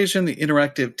 Rabbids Invasion, the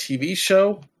interactive TV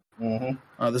show.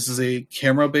 This is a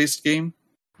camera-based game.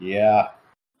 Yeah.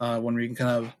 One where you can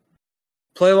kind of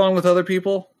play along with other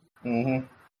people.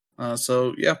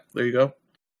 So yeah, there you go.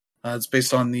 It's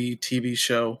based on the TV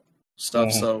show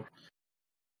stuff, so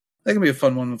that can be a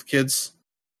fun one with kids.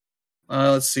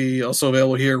 Let's see, also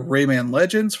available here, Rayman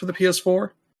Legends for the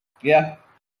PS4. Yeah.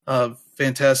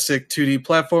 Fantastic 2D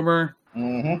platformer.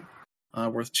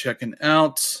 Worth checking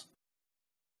out.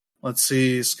 Let's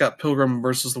see, Scott Pilgrim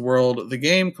vs. the World, the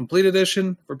game, Complete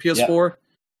Edition for PS4.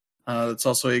 It's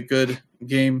also a good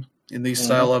game in the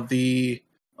style of the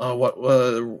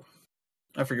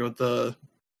I forget what the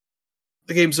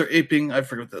games are aping. I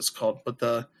forget what that's called,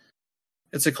 but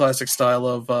it's a classic style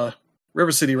of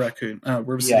River City Ransom. Yeah.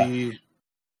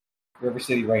 River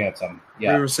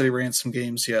City Ransom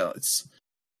games. Yeah, it's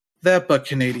that, but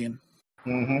Canadian.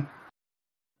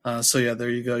 So yeah, there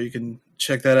you go. You can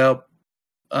check that out.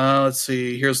 Let's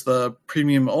see. Here's the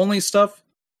premium only stuff.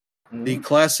 The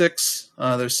classics.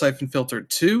 There's Siphon Filter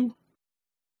 2.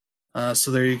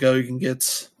 So there you go. You can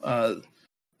get the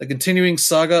continuing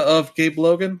saga of Gabe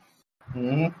Logan.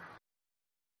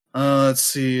 Let's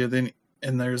see.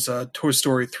 And there's Toy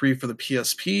Story 3 for the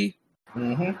PSP.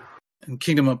 And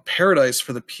Kingdom of Paradise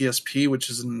for the PSP, which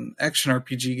is an action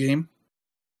RPG game.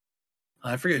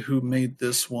 I forget who made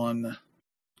this one.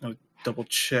 I'll double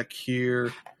check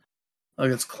here. I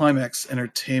think it's Climax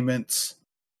Entertainment.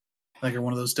 I think they're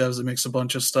one of those devs that makes a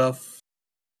bunch of stuff.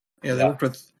 Yeah, they worked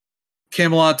with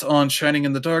Camelot on Shining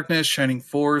in the Darkness, Shining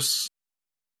Force.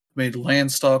 Made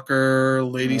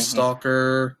Landstalker, Lady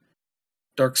Stalker,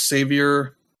 Dark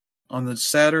Savior on the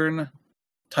Saturn,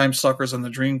 Time Stalkers on the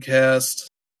Dreamcast.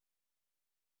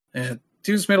 And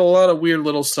teams made a lot of weird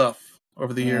little stuff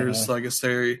over the years. So I guess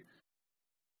they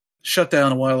shut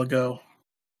down a while ago.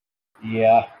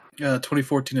 Yeah.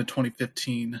 2014 to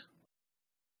 2015.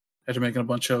 After making a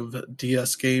bunch of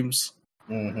DS games.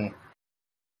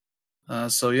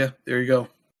 So yeah, there you go.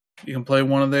 You can play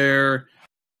one of their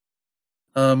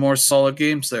more solid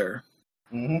games there.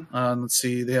 Let's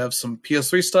see, they have some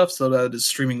PS3 stuff, so that is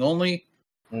streaming only.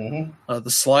 The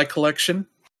Sly Collection,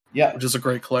 which is a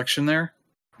great collection there.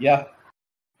 Yeah.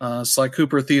 Sly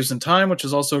Cooper Thieves in Time, which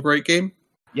is also a great game.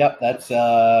 Yep, that's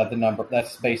the number.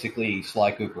 That's basically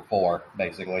Sly Cooper 4,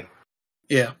 basically.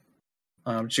 Yeah.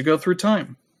 But you go through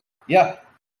time. Yeah.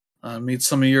 Meet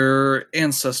some of your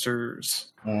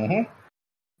ancestors. And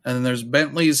then there's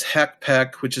Bentley's Hack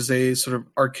Pack, which is a sort of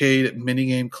arcade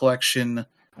minigame collection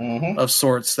of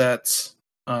sorts that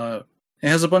it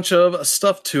has a bunch of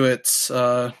stuff to it.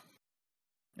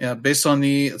 Based on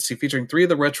featuring 3 of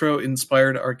the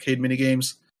retro-inspired arcade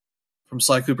minigames from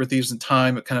Sly Cooper Thieves in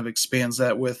Time. It kind of expands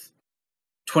that with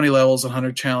 20 levels and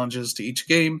 100 challenges to each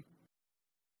game.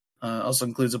 Also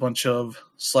includes a bunch of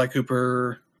Sly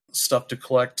Cooper stuff to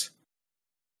collect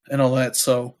and all that.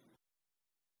 So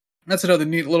that's another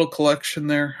neat little collection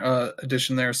there,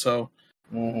 edition there. So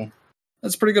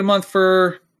that's a pretty good month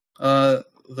for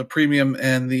the premium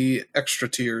and the extra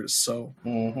tiers. So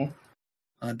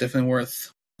definitely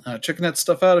worth checking that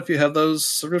stuff out if you have those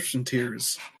subscription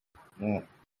tiers.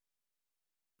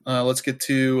 Let's get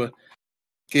to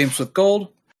games with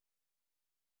gold.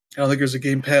 I don't think there's a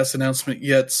Game Pass announcement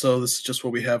yet, so this is just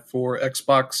what we have for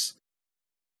Xbox.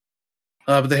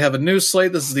 But they have a new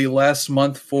slate. This is the last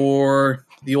month for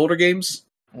the older games.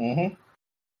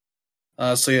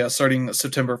 Starting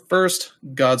September 1st,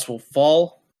 Gods Will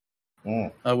Fall,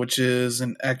 which is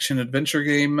an action-adventure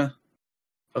game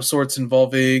of sorts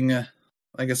involving,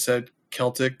 like I said,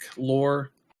 Celtic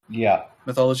lore. Yeah.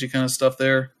 Mythology kind of stuff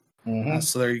there.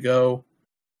 So there you go.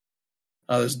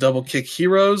 There's Double Kick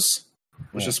Heroes,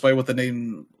 which despite what the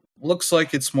name looks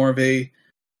like, it's more of a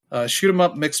shoot 'em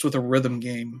up mixed with a rhythm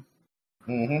game.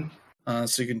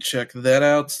 So you can check that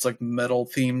out. It's like metal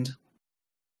themed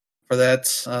for that.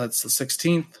 It's the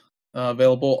 16th.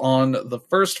 Available on the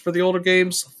 1st for the older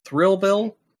games.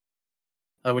 Thrillville,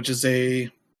 which is a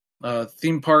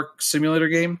theme park simulator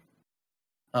game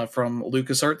from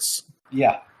LucasArts.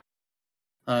 Yeah.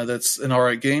 That's an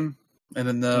alright game.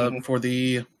 And then for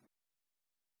the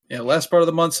last part of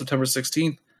the month, September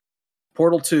 16th,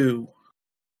 Portal 2,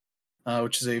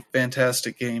 which is a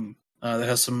fantastic game that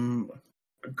has some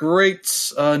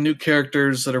great new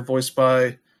characters that are voiced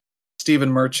by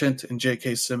Stephen Merchant and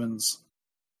J.K. Simmons.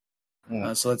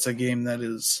 So that's a game that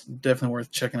is definitely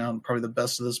worth checking out and probably the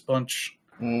best of this bunch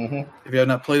if you have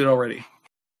not played it already.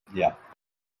 Yeah.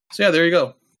 So yeah, there you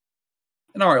go.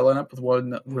 An alright lineup with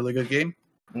one really good game.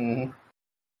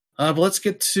 But let's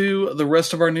get to the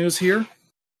rest of our news here.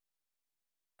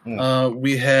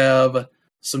 We have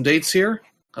some dates here.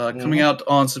 Coming out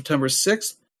on September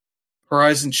 6th,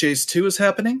 Horizon Chase 2 is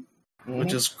happening,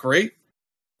 which is great.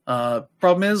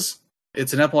 Problem is,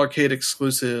 it's an Apple Arcade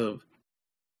exclusive.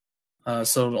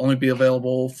 So it'll only be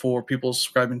available for people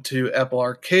subscribing to Apple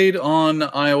Arcade on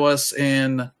iOS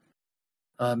and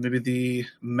maybe the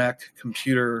Mac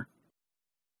computer.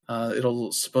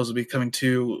 It'll supposedly be coming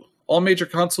to all major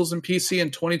consoles and PC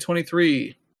in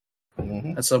 2023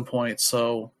 at some point.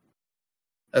 So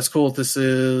that's cool if this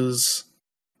is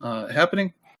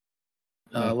happening.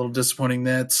 A little disappointing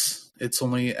that it's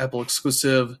only Apple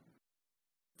exclusive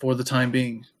for the time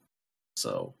being.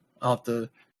 So I'll have to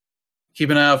keep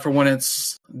an eye out for when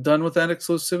it's done with that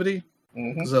exclusivity,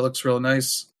 because that looks really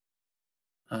nice.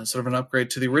 Sort of an upgrade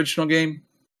to the original game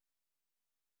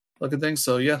looking thing.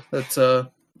 So yeah,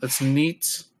 that's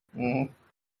neat.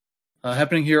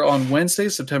 Happening here on Wednesday,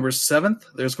 September 7th,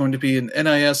 there's going to be an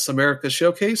NIS America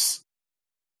showcase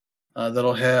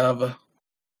that'll have,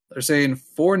 they're saying,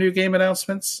 4 new game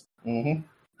announcements,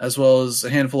 as well as a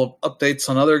handful of updates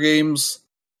on other games,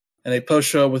 and a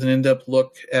post-show with an in-depth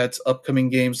look at upcoming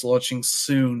games launching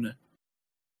soon.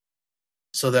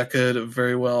 So that could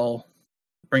very well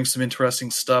bring some interesting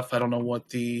stuff. I don't know what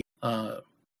the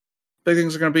big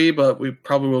things are going to be, but we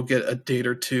probably will get a date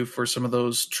or two for some of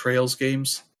those Trails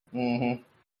games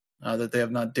that they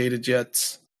have not dated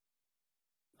yet.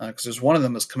 Because there's one of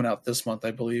them that's coming out this month,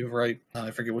 I believe, right? I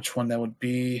forget which one that would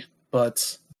be.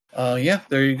 But yeah,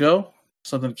 there you go.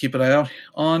 Something to keep an eye out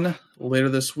on later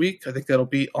this week. I think that'll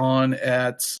be on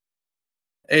at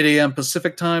 8 a.m.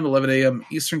 Pacific time, 11 a.m.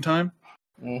 Eastern time.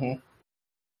 They'll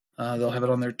have it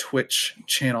on their Twitch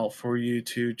channel for you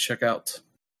to check out.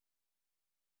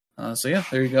 So yeah,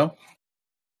 there you go.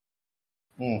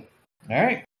 All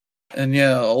right. And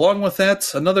yeah, along with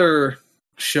that, another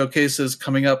showcase is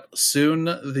coming up soon,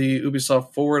 the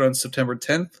Ubisoft Forward on September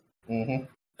 10th. And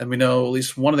we know at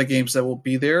least one of the games that will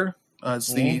be there.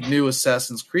 It's the new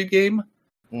Assassin's Creed game,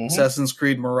 Assassin's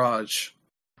Creed Mirage.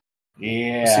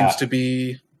 Yeah. It seems to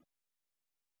be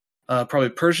probably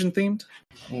Persian themed.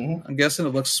 Mm-hmm. I'm guessing it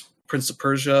looks Prince of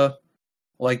Persia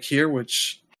like here,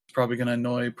 which is probably going to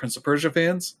annoy Prince of Persia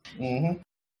fans.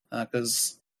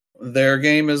 Because their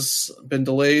game has been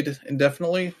delayed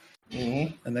indefinitely.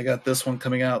 And they got this one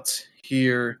coming out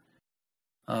here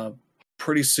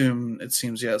pretty soon, it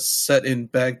seems. Yes, set in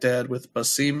Baghdad with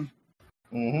Basim.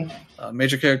 A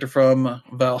major character from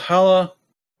Valhalla,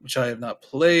 which I have not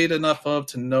played enough of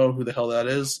to know who the hell that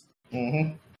is.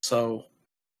 So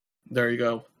there you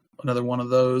go, another one of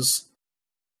those.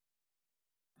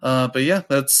 But yeah,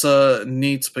 that's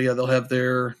neat. But yeah, they'll have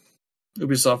their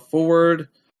Ubisoft Forward,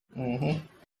 talking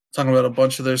about a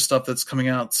bunch of their stuff that's coming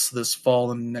out this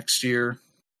fall and next year.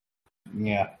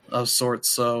 Yeah, of sorts.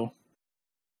 So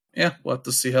yeah, we'll have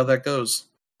to see how that goes.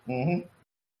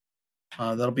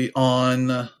 That'll be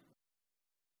on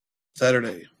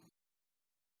Saturday.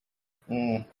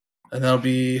 And that'll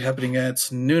be happening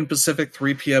at noon Pacific,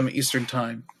 3 p.m. Eastern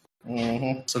Time.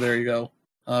 So there you go.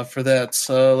 For that,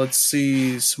 let's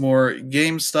see some more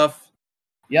game stuff.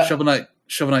 Yeah, Shovel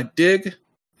Knight Dig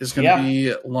is going to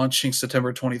be launching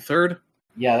September 23rd.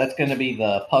 Yeah, that's going to be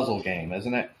the puzzle game,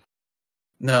 isn't it?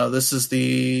 No, this is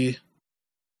the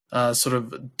sort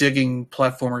of digging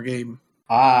platformer game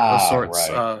of sorts.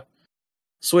 Right.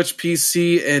 Switch,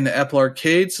 PC, and Apple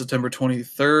Arcade, September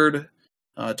 23rd,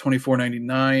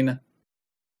 $24.99.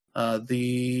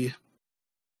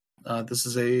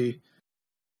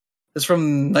 It's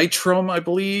from Nitrom, I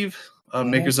believe,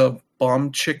 makers of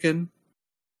Bomb Chicken.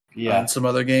 And some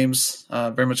other games.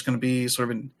 Very much going to be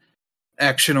sort of an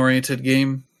action-oriented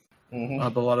game,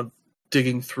 but a lot of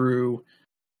digging through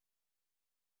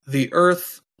the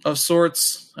earth of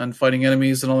sorts and fighting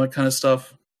enemies and all that kind of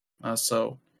stuff.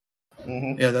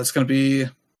 Yeah, that's going to be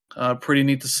pretty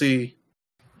neat to see.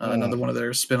 Another one of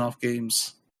their spin-off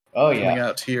games coming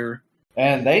out here.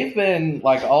 And they've been,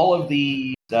 like, all of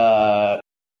these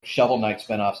Shovel Knight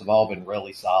spin-offs have all been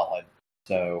really solid.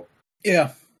 So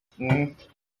yeah.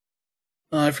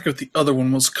 I forget what the other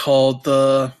one was called.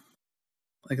 I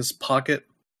think it's Pocket.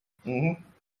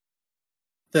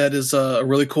 That is a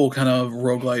really cool kind of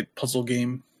roguelite puzzle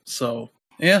game. So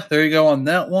yeah, there you go on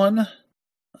that one.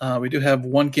 We do have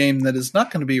one game that is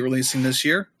not going to be releasing this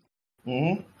year.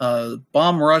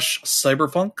 Bomb Rush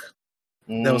Cyberpunk.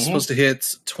 That was supposed to hit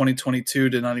 2022.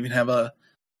 Did not even have a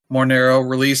more narrow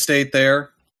release date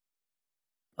there.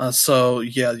 So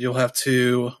yeah, you'll have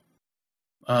to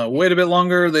wait a bit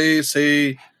longer. They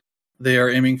say they are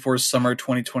aiming for summer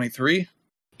 2023.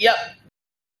 Yep.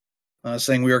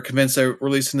 Saying we are convinced that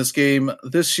releasing this game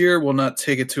this year will not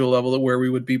take it to a level where we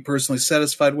would be personally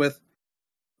satisfied with.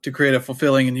 To create a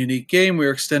fulfilling and unique game, we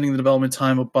are extending the development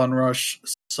time of Bomb Rush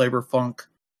Cyberpunk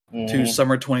to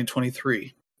summer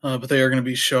 2023. But they are going to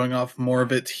be showing off more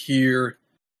of it here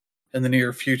in the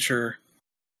near future.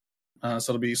 So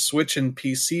it'll be Switch and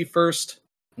PC first,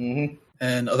 and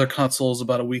other consoles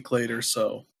about a week later.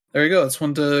 So there you go. That's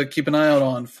one to keep an eye out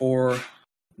on for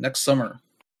next summer.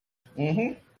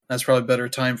 That's probably a better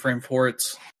time frame for it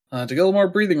to get a little more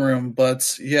breathing room.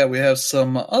 But yeah, we have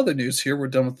some other news here. We're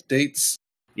done with the dates.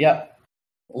 Yep.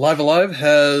 Live Alive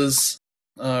has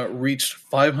reached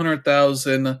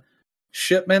 500,000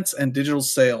 shipments and digital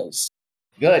sales.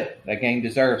 Good. That game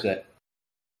deserves it.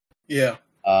 Yeah.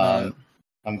 I'm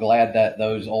glad that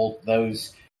those old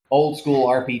school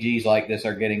RPGs like this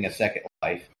are getting a second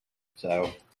life.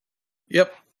 So.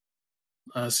 Yep.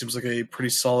 Seems like a pretty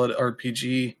solid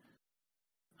RPG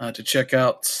to check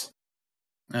out,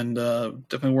 and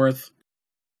definitely worth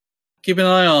keeping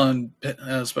an eye on,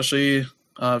 especially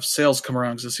if sales come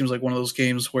around, because it seems like one of those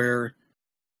games where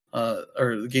kind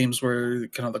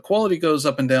of the quality goes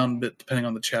up and down a bit depending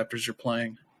on the chapters you're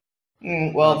playing.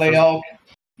 They all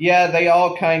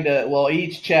kind of,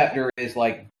 each chapter is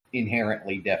like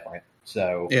inherently different.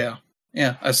 So yeah,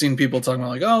 I've seen people talking about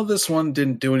like, oh, this one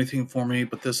didn't do anything for me,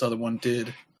 but this other one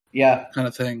did. Yeah, kind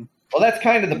of thing. Well, that's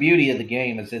kind of the beauty of the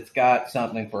game, is it's got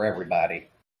something for everybody.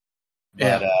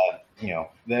 But yeah. Yeah.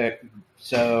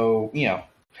 So yeah,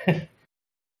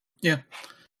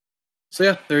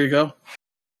 there you go.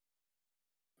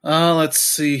 Let's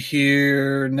see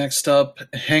here. Next up,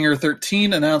 Hangar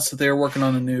 13 announced that they're working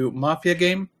on a new Mafia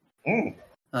game.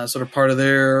 Sort of part of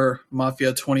their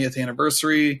Mafia 20th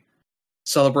anniversary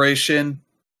celebration.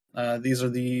 These are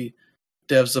the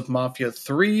devs of Mafia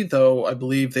 3, though I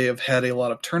believe they have had a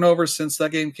lot of turnover since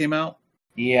that game came out.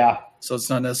 Yeah. So it's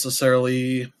not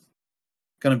necessarily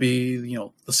going to be,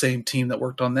 the same team that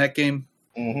worked on that game.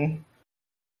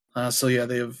 So yeah,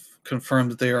 they have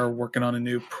confirmed that they are working on a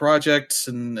new project,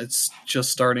 and it's just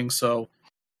starting, so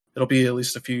it'll be at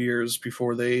least a few years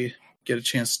before they get a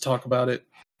chance to talk about it.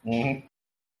 Mm-hmm.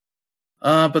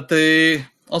 But they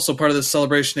also, part of this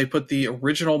celebration, they put the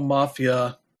original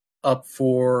Mafia up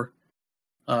for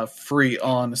free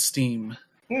on Steam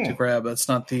to grab. That's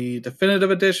not the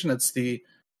definitive edition; it's the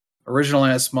original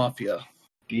ass Mafia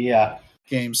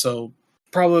game. So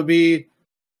probably be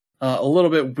a little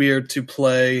bit weird to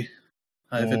play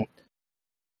if it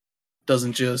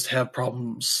doesn't just have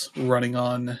problems running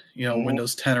on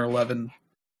Windows 10 or 11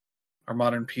 or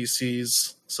modern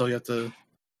PCs. So you have to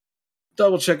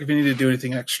double check if you need to do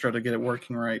anything extra to get it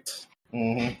working right.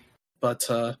 Mm-hmm. But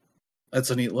that's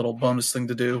a neat little bonus thing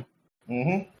to do.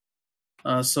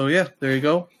 Mm-hmm. So yeah, there you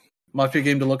go. Mafia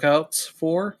game to look out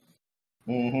for.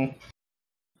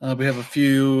 Mm-hmm. We have a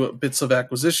few bits of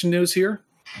acquisition news here.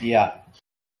 Yeah.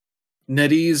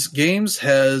 NetEase Games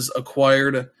has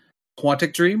acquired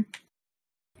Quantic Dream.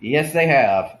 Yes, they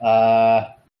have.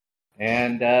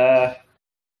 And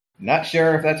not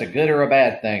sure if that's a good or a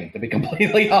bad thing, to be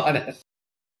completely honest.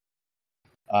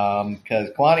 Because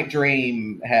Quantic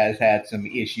Dream has had some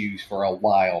issues for a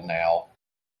while now.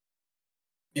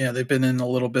 Yeah, they've been in a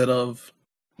little bit of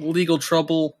legal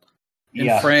trouble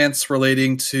in France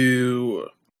relating to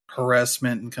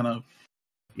harassment and kind of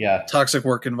toxic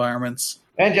work environments.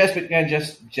 And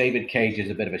just David Cage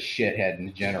is a bit of a shithead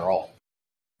in general.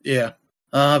 Yeah.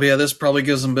 But yeah, this probably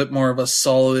gives them a bit more of a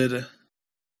solid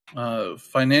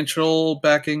financial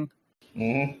backing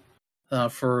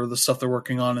for the stuff they're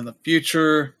working on in the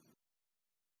future,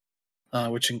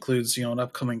 which includes an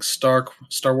upcoming Star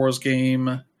Wars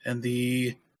game and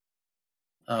the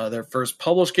their first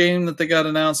published game that they got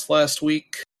announced last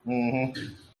week.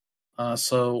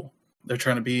 So they're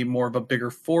trying to be more of a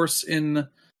bigger force in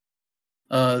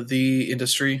the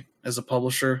industry as a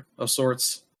publisher of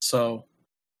sorts. So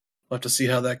we'll have to see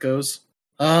how that goes.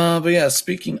 But yeah,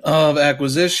 speaking of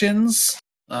acquisitions,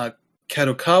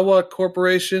 Kadokawa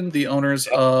Corporation, the owners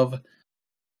of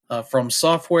From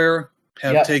Software,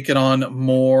 have taken on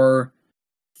more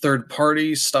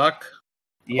third-party stock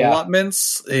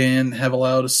allotments and have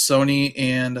allowed Sony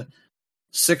and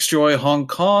Sixjoy Hong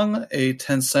Kong, a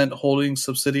Tencent holding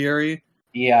subsidiary,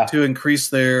 to increase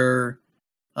their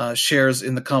shares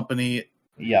in the company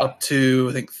up to,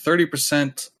 I think,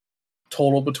 30%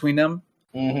 total between them.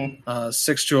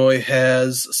 Sixjoy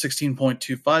has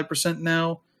 16.25%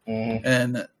 now,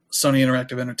 and Sony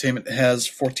Interactive Entertainment has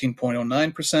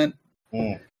 14.09%.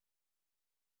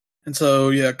 And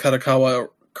so, Kadokawa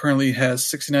currently has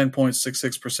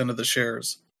 69.66% of the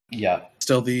shares.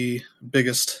 Still the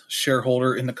biggest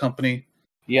shareholder in the company.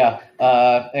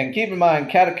 And keep in mind,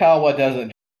 Kadokawa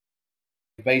doesn't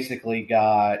basically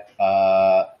got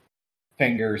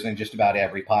fingers in just about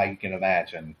every pie you can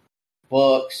imagine.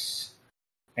 Books,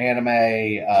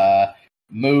 anime,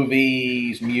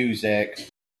 movies, music,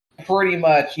 pretty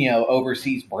much,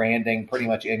 overseas branding, pretty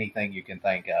much anything you can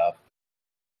think of.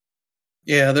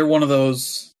 Yeah, they're one of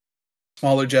those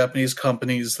smaller Japanese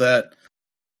companies that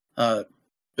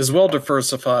is well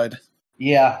diversified.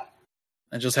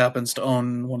 And just happens to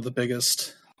own one of the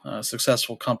biggest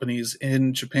successful companies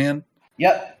in Japan.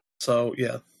 So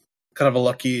yeah, kind of a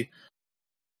lucky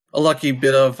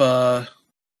bit of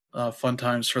fun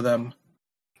times for them.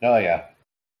 Oh yeah.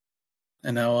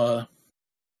 And now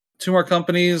 2 more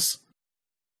companies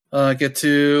get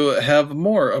to have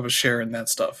more of a share in that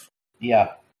stuff.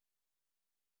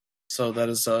 So that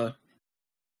is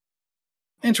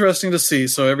interesting to see.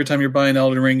 So every time you're buying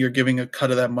Elden Ring, you're giving a cut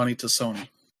of that money to Sony.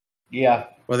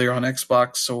 Whether you're on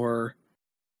Xbox or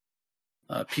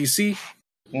PC.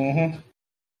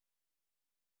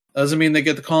 Doesn't mean they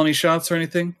get to call any shots or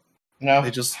anything. No.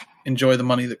 They just enjoy the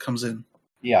money that comes in.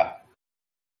 Yeah.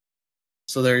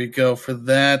 So there you go for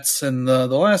that. And the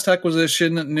last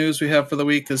acquisition news we have for the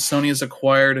week is Sony has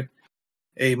acquired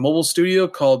a mobile studio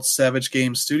called Savage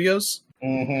Game Studios.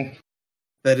 Mm-hmm.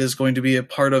 That is going to be a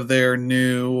part of their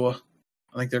new,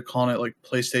 I think they're calling it like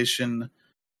PlayStation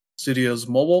Studios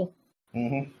Mobile.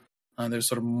 Mm-hmm. Their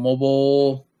sort of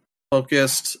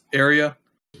mobile-focused area,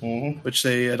 mm-hmm. which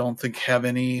I don't think have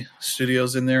any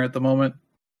studios in there at the moment.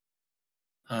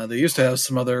 They used to have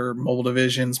some other mobile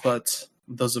divisions, but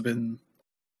those have been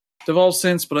devolved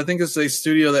since. But I think it's a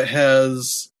studio that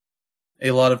has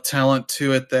a lot of talent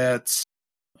to it that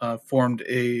formed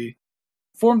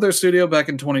their studio back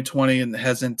in 2020 and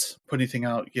hasn't put anything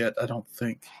out yet, I don't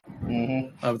think.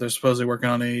 Mm-hmm. But they're supposedly working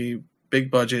on a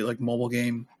big budget, like mobile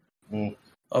game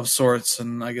of sorts,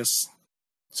 and I guess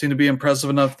seemed to be impressive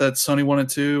enough that Sony wanted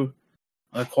to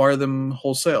acquire them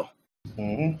wholesale.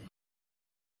 Mm-hmm.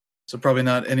 So probably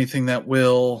not anything that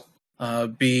will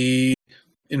be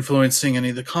influencing any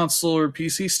of the console or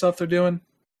PC stuff they're doing.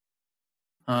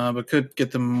 but could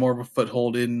get them more of a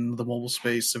foothold in the mobile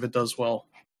space if it does well.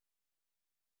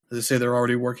 As they say, they're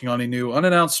already working on a new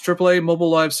unannounced AAA mobile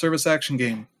live service action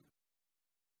game.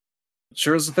 It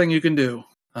sure is a thing you can do.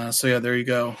 So yeah, there you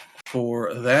go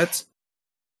for that.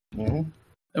 Mm-hmm. And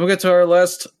we'll get to our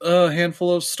last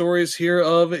handful of stories here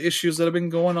of issues that have been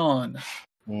going on.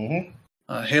 Mm-hmm.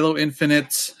 Halo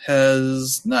Infinite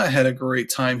has not had a great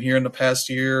time here in the past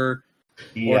year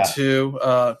or two.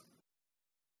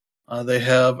 They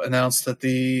have announced that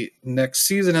the next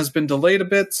season has been delayed a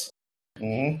bit.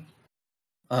 Mm-hmm.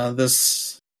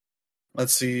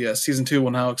 Season 2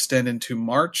 will now extend into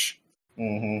March.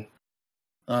 Mm-hmm.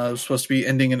 It was supposed to be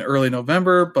ending in early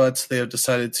November, but they have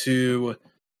decided to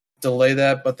delay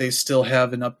that. But they still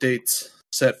have an update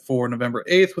set for November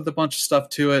 8th with a bunch of stuff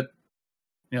to it.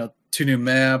 2 new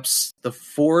maps. The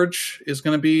Forge is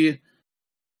going to be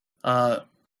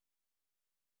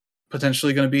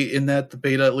potentially going to be in the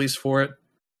beta, at least for it.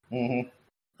 Mm-hmm.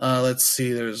 Let's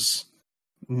see. There's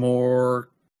more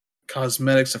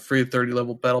cosmetics, a free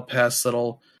 30-level battle pass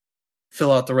that'll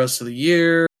fill out the rest of the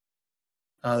year.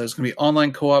 There's going to be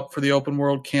online co-op for the open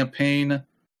world campaign,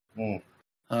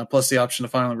 plus the option to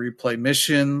finally replay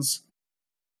missions,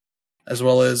 as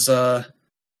well as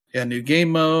new game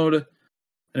mode.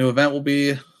 A new event will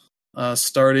be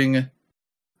starting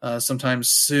sometime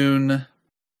soon.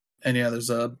 And there's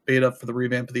a beta for the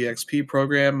revamp of the XP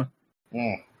program,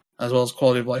 as well as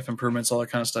quality of life improvements, all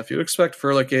that kind of stuff you'd expect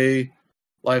for like a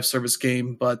live service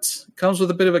game, but it comes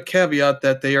with a bit of a caveat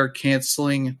that they are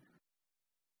canceling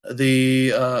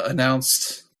the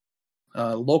announced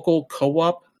local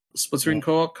co-op, split screen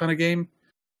co-op kind of game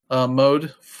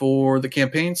mode for the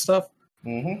campaign stuff,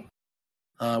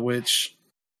 which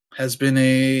has been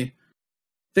a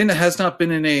thing that has not been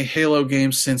in a Halo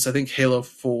game since I think Halo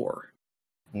 4.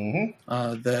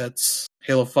 That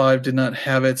Halo 5 did not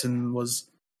have it and was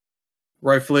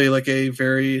rightfully like a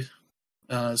very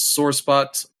sore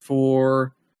spot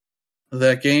for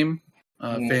that game.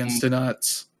 Fans did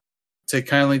not take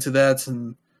kindly to that,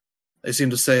 and they seem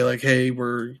to say like, hey,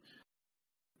 we're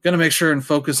going to make sure and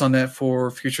focus on that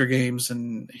for future games,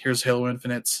 and here's Halo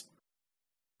Infinite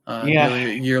nearly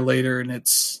a year later, and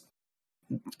it's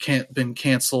been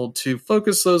canceled to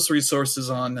focus those resources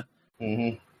on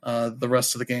the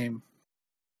rest of the game,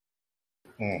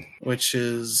 which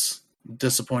is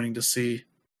disappointing to see.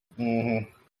 Though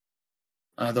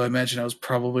I imagine that was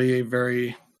probably a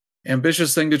very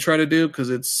ambitious thing to try to do because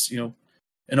it's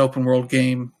an open world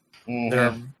game.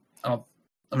 I'm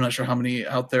not sure how many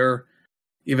out there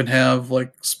even have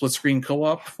like split screen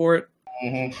co-op for it.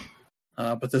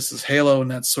 But this is Halo, and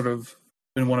that's sort of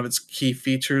been one of its key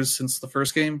features since the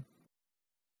first game.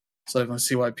 So I definitely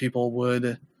see why people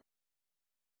would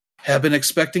have been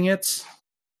expecting it.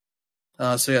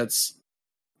 So yeah, it's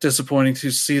disappointing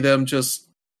to see them just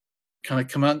kind of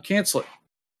come out and cancel it.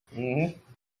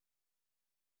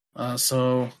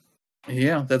 So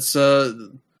yeah, that's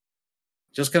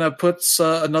just kind of puts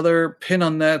another pin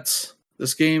on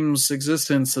this game's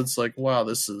existence. It's like, wow,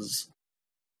 this is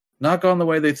not gone the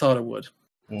way they thought it would.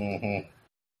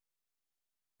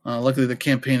 Luckily, the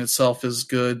campaign itself is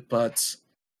good, but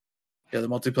yeah, the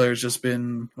multiplayer has just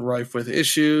been rife with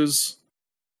issues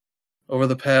over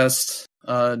the past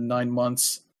 9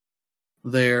 months.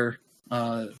 There,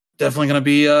 definitely going to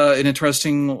be an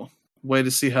interesting way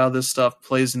to see how this stuff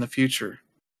plays in the future.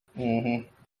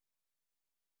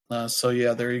 So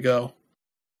yeah, there you go.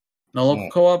 No local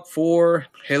co-op for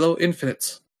Halo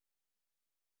Infinite.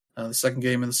 The second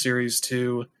game in the series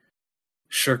to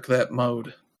shirk that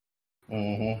mode.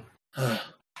 All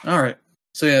right.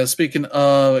 So yeah, speaking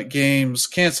of games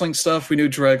canceling stuff, we knew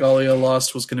Dragalia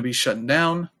Lost was going to be shutting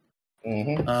down.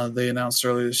 They announced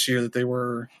earlier this year that they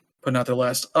were putting out their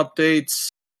last updates,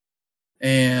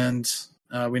 and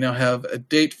we now have a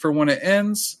date for when it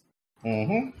ends.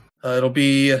 It'll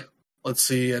be,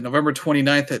 November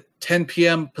 29th at 10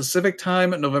 p.m. Pacific time,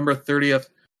 November 30th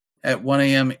at 1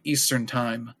 a.m. Eastern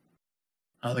time.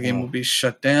 The game will be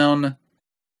shut down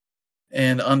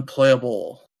and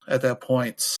unplayable at that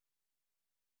point.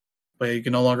 But you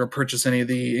can no longer purchase any of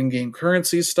the in-game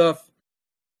currency stuff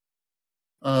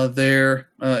there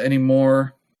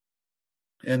anymore.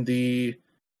 And the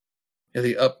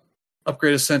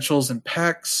upgrade essentials and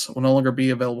packs will no longer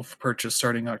be available for purchase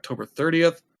starting October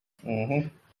 30th.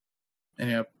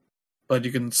 And but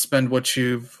you can spend what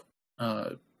you've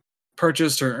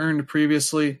purchased or earned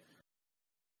previously.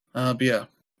 But yeah,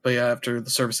 after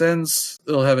the service ends,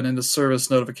 it'll have an end of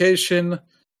service notification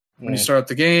when you start up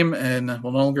the game, and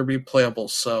will no longer be playable.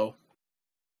 So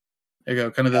there you go.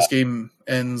 Kind of this game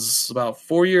ends about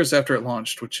 4 years after it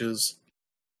launched, which is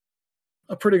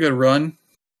a pretty good run.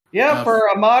 Yeah, for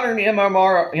a modern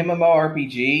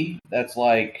MMORPG, that's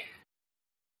like,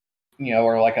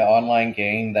 or like an online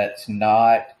game that's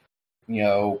not,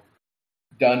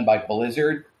 done by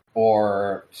Blizzard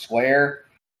or Square.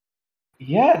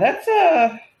 Yeah, that's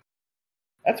a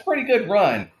pretty good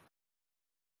run.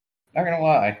 Not gonna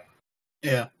lie.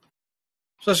 Yeah,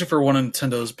 especially for one of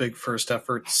Nintendo's big first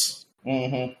efforts.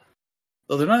 Mm-hmm.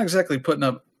 Though they're not exactly putting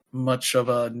up much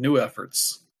of new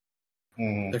efforts.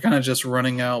 Mm-hmm. They're kind of just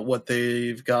running out what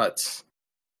they've got.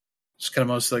 Just kind of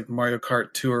mostly like Mario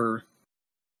Kart Tour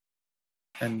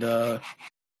and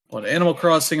Animal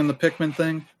Crossing and the Pikmin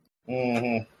thing.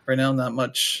 Mm-hmm. Right now, not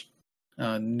much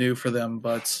new for them,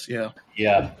 but yeah.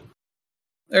 Yeah.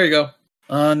 There you go.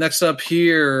 Next up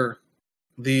here,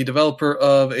 the developer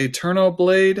of Eterno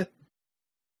Blade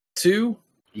 2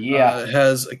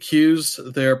 has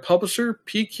accused their publisher,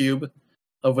 P-Cube,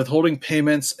 of withholding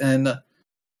payments and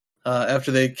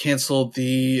after they canceled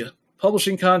the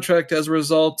publishing contract as a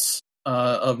result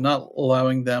of not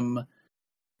allowing them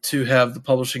to have the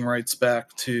publishing rights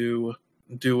back to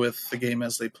do with the game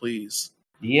as they please.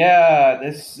 Yeah,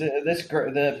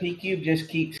 the P-Cube just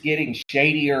keeps getting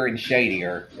shadier and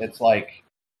shadier. It's like,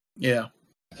 yeah,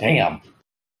 damn.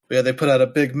 Yeah, they put out a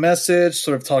big message,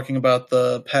 sort of talking about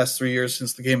the past 3 years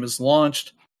since the game was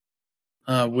launched,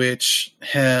 which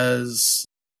has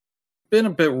been a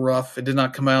bit rough. It did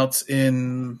not come out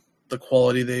in the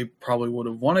quality they probably would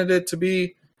have wanted it to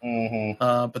be.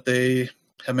 Mm-hmm. But they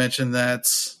have mentioned that,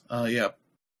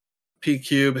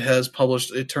 P-Cube has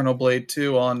published Eterno Blade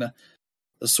 2 on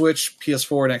the Switch,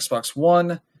 PS4, and Xbox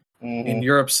One in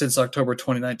Europe since October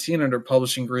 2019 under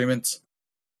publishing agreement,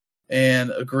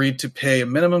 and agreed to pay a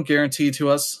minimum guarantee to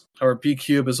us. However,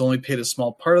 P-Cube has only paid a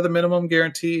small part of the minimum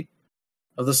guarantee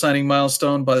of the signing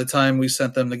milestone by the time we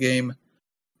sent them the game,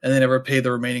 and they never paid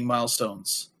the remaining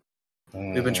milestones.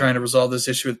 We've been trying to resolve this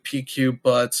issue with P-Cube,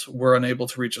 but we're unable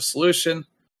to reach a solution,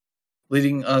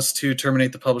 leading us to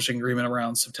terminate the publishing agreement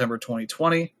around September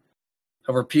 2020.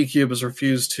 However, P-Cube has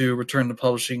refused to return the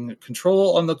publishing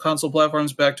control on the console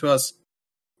platforms back to us,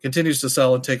 continues to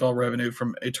sell and take all revenue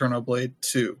from Eterno Blade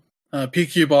 2.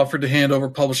 P-Cube offered to hand over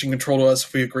publishing control to us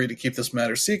if we agreed to keep this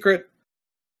matter secret,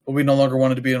 but we no longer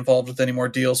wanted to be involved with any more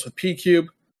deals with P-Cube.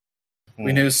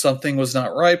 We knew something was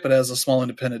not right, but as a small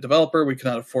independent developer, we could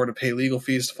not afford to pay legal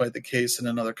fees to fight the case in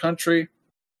another country.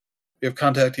 We have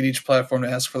contacted each platform to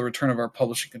ask for the return of our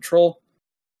publishing control.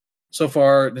 So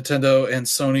far, only Nintendo and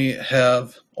Sony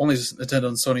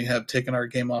have taken our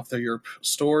game off their Europe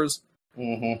stores.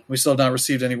 Mm-hmm. We still have not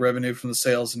received any revenue from the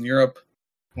sales in Europe.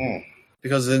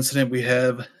 Because of the incident, we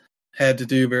have had to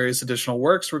do various additional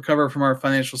works to recover from our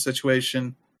financial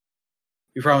situation.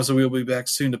 We promise that we will be back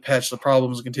soon to patch the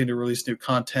problems and continue to release new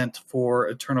content for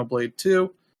Eterno Blade 2.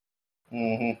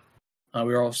 We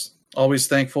are always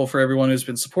thankful for everyone who's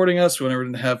been supporting us. We want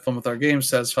everyone to have fun with our games,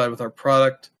 satisfied with our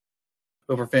product.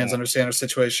 Hope our fans understand our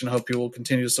situation. Hope you will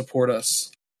continue to support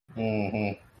us.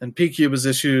 And P-Cube has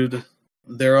issued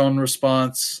their own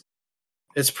response.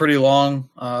 It's pretty long.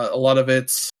 A lot of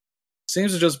it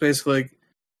seems to just basically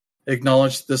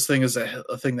acknowledge this thing is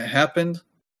a thing that happened.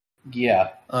 Yeah.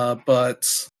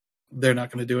 But they're not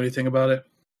going to do anything about it.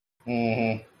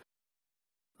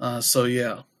 So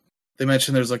yeah. They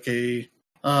mentioned there's like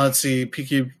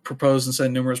P-Cube proposed and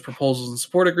sent numerous proposals and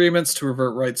support agreements to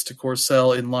revert rights to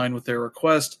Corcel in line with their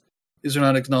request. These are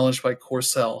not acknowledged by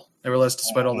Corcel. Nevertheless,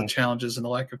 despite all the challenges and the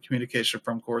lack of communication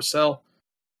from Corcel,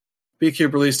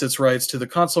 P-Cube released its rights to the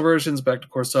console versions back to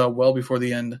Corcel well before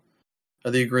the end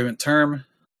of the agreement term.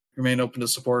 Remain open to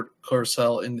support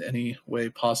Corcel in any way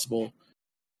possible.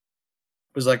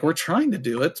 It was like, we're trying to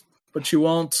do it, but you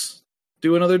won't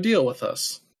do another deal with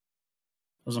us.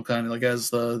 It was kind of like, as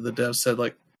the dev said,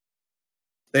 like,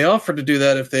 they offered to do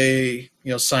that if they,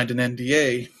 signed an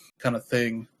NDA kind of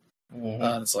thing.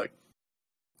 And it's like,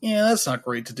 yeah, that's not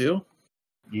great to do.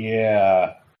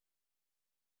 Yeah.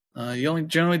 You only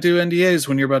generally do NDAs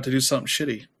when you're about to do something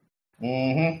shitty.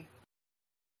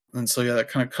 And so, yeah, that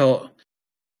kind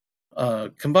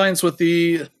of combines with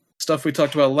the stuff we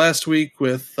talked about last week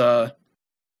with the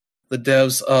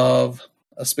devs of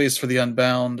A Space for the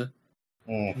Unbound.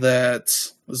 That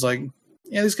was like,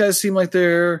 yeah, these guys seem like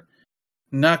they're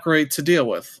not great to deal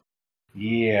with.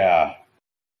 Yeah.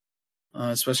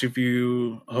 Especially if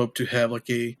you hope to have like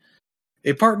a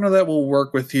partner that will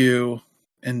work with you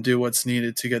and do what's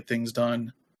needed to get things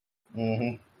done.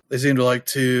 They seem to like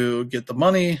to get the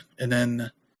money, and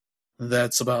then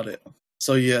that's about it.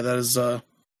 So yeah, that is an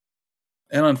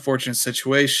unfortunate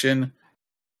situation.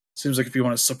 Seems like if you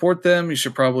want to support them, you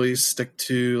should probably stick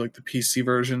to like the PC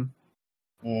version.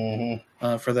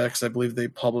 for that, because I believe they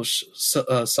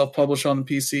self-publish on the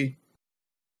PC.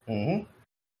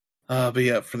 But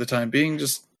yeah, for the time being,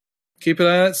 just keep an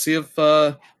eye on it, see if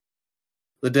the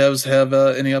devs have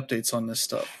any updates on this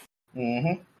stuff.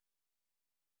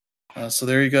 So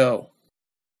there you go.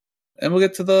 And we'll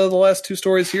get to the last two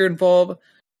stories here involve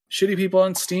shitty people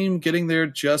on Steam getting their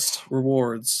just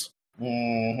rewards.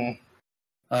 So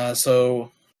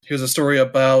here's a story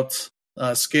about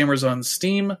scammers on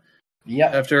Steam.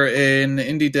 Yep. After an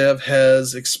indie dev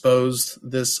has exposed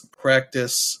this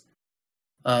practice.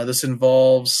 This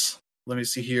involves, let me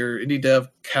see here, indie dev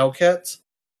Cowcat,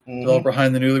 developer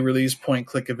behind the newly released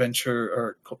point-and-click adventure,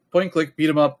 or point-and-click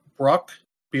beat-em-up Brock,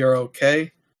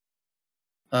 B-R-O-K.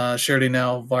 Shared a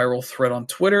now viral thread on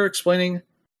Twitter explaining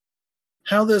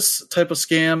how this type of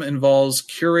scam involves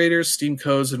curators, Steam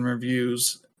codes, and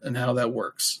reviews, and how that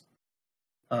works.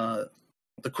 The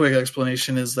quick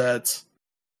explanation is that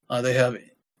they have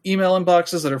email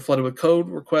inboxes that are flooded with code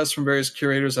requests from various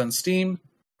curators on Steam.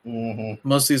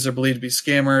 Most of these are believed to be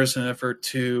scammers in an effort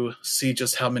to see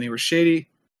just how many were shady.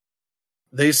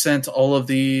 They sent all of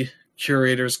the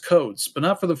curators codes, but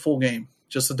not for the full game,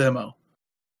 just a demo.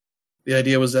 The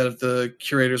idea was that if the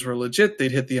curators were legit,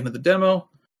 they'd hit the end of the demo,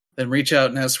 then reach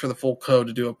out and ask for the full code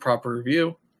to do a proper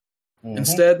review.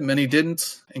 Instead, many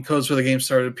didn't, and codes for the game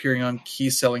started appearing on key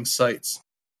selling sites.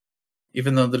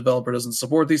 Even though the developer doesn't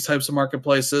support these types of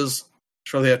marketplaces,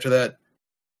 shortly after that,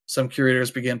 some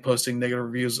curators began posting negative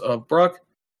reviews of Brock,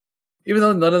 even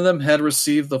though none of them had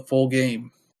received the full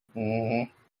game.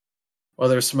 While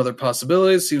there's some other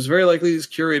possibilities, it seems very likely these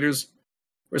curators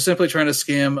were simply trying to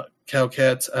scam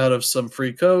Cowcat out of some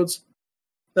free codes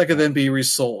that could then be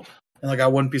resold. And I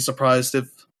wouldn't be surprised if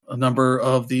a number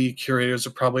of the curators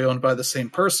are probably owned by the same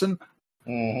person.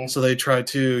 So they try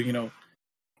to,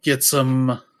 get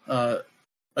some, a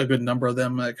good number of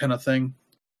them, that kind of thing.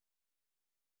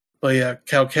 But yeah,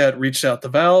 Cowcat reached out to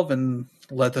Valve and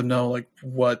let them know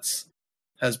what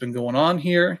has been going on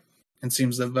here. And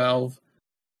seems that Valve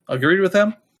agreed with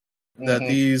them that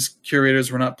these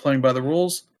curators were not playing by the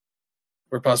rules,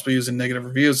 were possibly using negative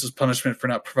reviews as punishment for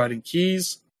not providing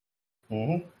keys.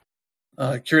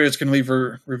 Curators can leave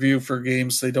a review for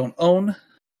games they don't own,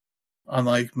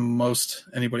 unlike most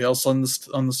anybody else on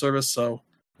the service. So,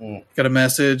 got a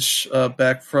message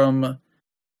back from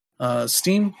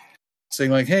Steam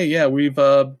saying hey, yeah, we've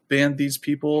banned these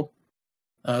people.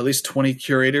 At least 20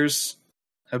 curators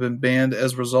have been banned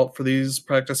as a result for these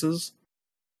practices.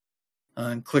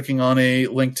 And clicking on a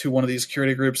link to one of these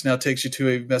curator groups now takes you to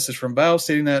a message from Valve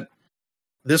stating that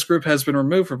this group has been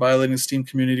removed for violating Steam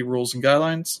community rules and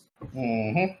guidelines.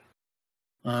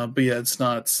 But yeah, it's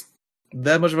not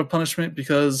that much of a punishment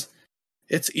because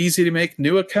it's easy to make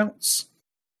new accounts.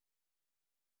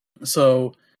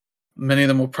 So many of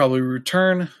them will probably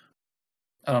return.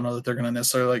 I don't know that they're going to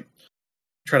necessarily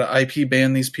try to IP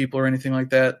ban these people or anything like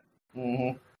that.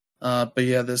 But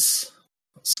yeah, this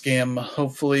scam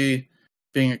hopefully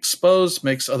being exposed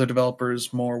makes other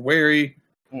developers more wary.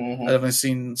 I've definitely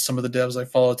seen some of the devs I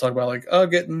follow talk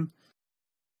about getting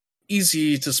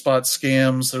easy to spot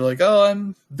scams. They're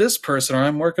I'm this person, or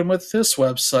I'm working with this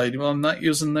website. Well, I'm not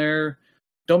using their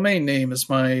domain name as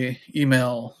my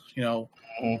email.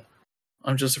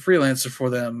 I'm just a freelancer for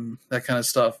them. That kind of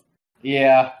stuff.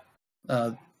 Yeah.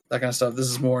 That kind of stuff. This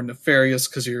is more nefarious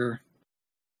because you're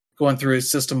going through a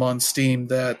system on Steam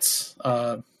that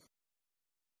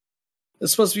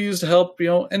is supposed to be used to help,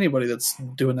 anybody that's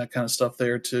doing that kind of stuff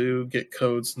there to get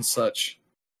codes and such.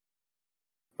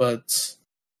 But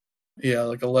yeah,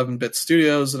 11-Bit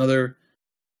Studios, another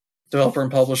developer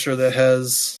and publisher that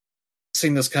has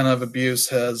seen this kind of abuse,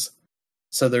 has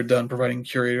said they're done providing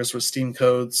curators with Steam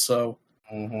codes. So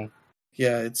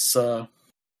yeah, it's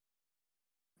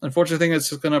unfortunate thing. It's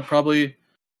just going to probably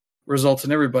result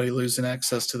in everybody losing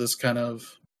access to this kind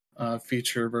of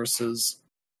feature versus,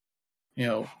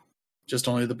 just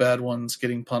only the bad ones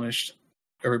getting punished.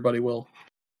 Everybody will,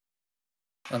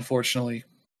 unfortunately.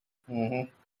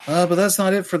 But that's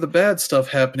not it for the bad stuff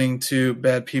happening to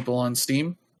bad people on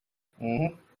Steam.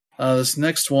 This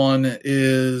next one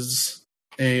is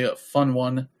a fun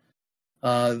one.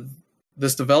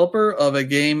 This developer of a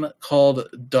game called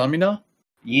Domina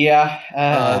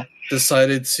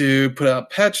decided to put out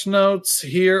patch notes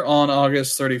here on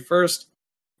August 31st,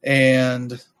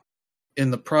 and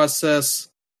in the process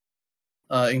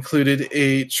included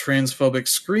a transphobic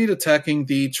screen attacking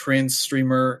the trans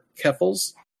streamer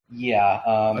Keffals.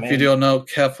 If you don't know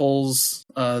Keffals,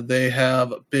 they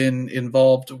have been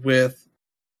involved with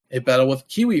a battle with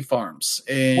Kiwi Farms.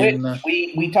 And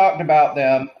we talked about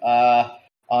them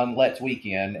on Let's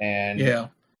Weekend, and yeah,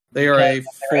 they are a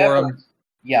forum.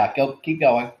 Yeah, keep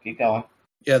going.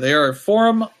 Yeah, they are a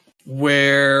forum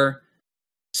where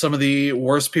some of the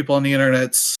worst people on the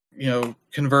internet,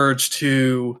 converge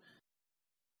to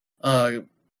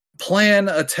plan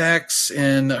attacks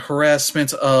and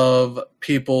harassment of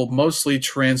people, mostly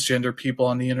transgender people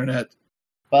on the internet.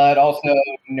 But also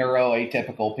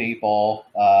neuroatypical people.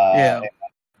 Yeah.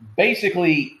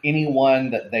 Basically, anyone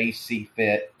that they see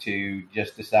fit to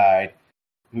just decide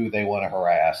who they want to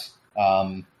harass.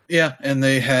 Yeah, and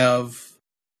they have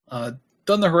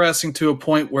done the harassing to a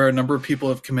point where a number of people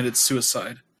have committed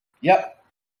suicide. Yep.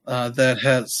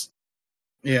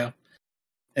 Yeah.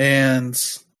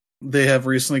 And they have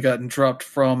recently gotten dropped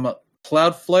from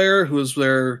Cloudflare, who is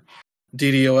their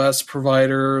DDoS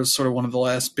provider, sort of one of the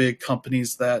last big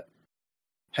companies that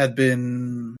had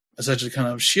been essentially kind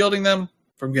of shielding them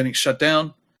from getting shut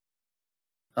down.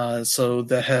 So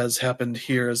that has happened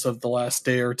here as of the last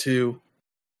day or two.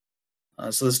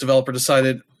 So this developer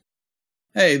decided,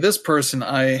 hey, this person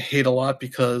I hate a lot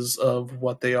because of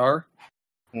what they are,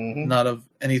 not of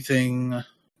anything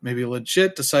maybe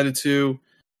legit, decided to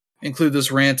include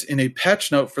this rant in a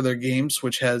patch note for their games,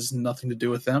 which has nothing to do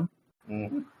with them.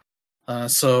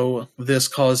 So this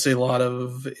caused a lot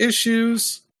of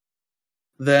issues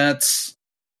that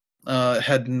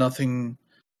had nothing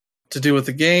to do with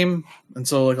the game, and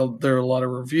so there are a lot of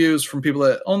reviews from people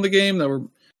that own the game that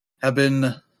have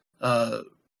been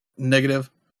negative.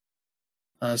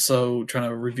 So trying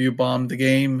to review bomb the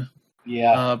game.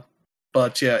 Yeah.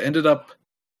 But yeah, ended up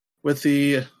with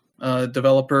the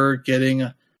developer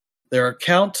getting their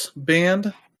account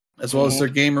banned, as well as their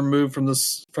game removed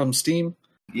from Steam.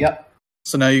 Yep.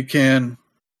 So now you can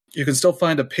still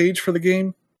find a page for the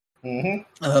game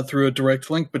through a direct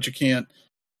link, but you can't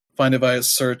find it via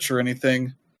search or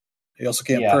anything. You also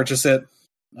can't purchase it.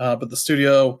 But the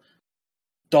studio,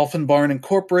 Dolphin Barn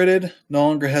Incorporated, no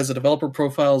longer has a developer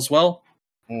profile as well.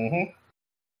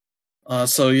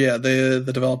 So yeah,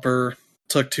 the developer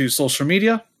took to social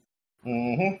media.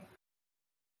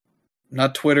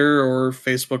 Not Twitter or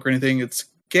Facebook or anything. It's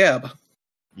Gab.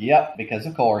 Yep, because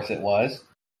of course it was.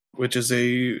 Which is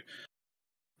a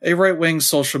right-wing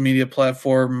social media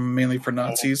platform mainly for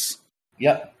Nazis.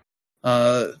 Yep.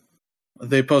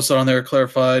 They posted on there,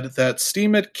 clarified that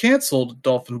Steam had canceled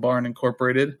Dolphin Barn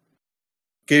Incorporated.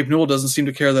 Gabe Newell doesn't seem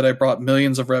to care that I brought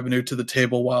millions of revenue to the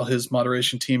table, while his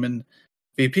moderation team and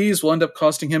VPs will end up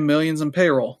costing him millions in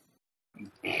payroll.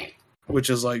 Which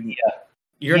is like,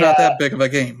 you're not that big of a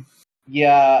game.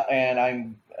 Yeah, and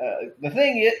I'm the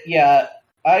thing is,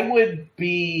 I would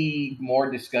be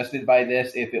more disgusted by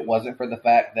this if it wasn't for the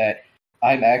fact that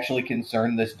I'm actually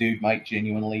concerned this dude might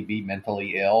genuinely be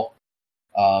mentally ill.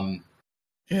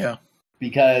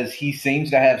 Because he seems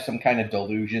to have some kind of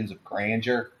delusions of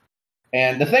grandeur.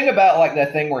 And the thing about like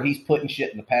that thing where he's putting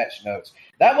shit in the patch notes,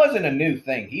 that wasn't a new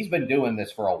thing. He's been doing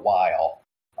this for a while.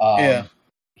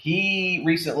 He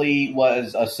recently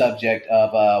was a subject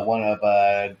of one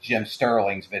of Jim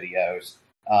Sterling's videos.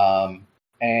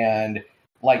 And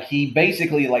like he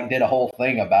basically like did a whole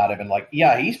thing about him, and like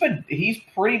he's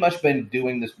pretty much been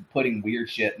doing this, putting weird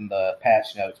shit in the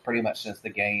patch notes pretty much since the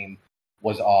game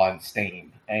was on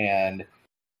Steam. And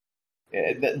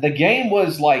the game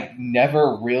was like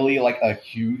never really like a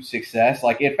huge success.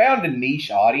 Like it found a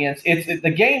niche audience.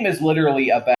 The game is literally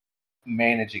about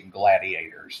managing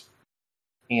gladiators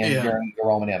during the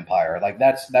Roman Empire. Like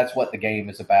that's what the game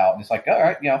is about. And it's like, all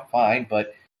right, fine,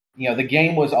 but the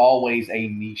game was always a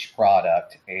niche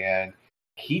product, and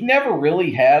he never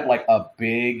really had like a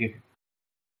big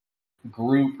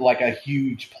group, like a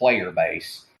huge player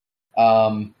base.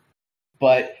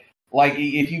 But like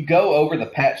if you go over the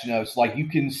patch notes, like you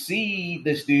can see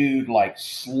this dude like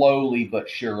slowly but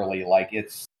surely, like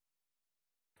it's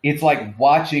like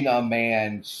watching a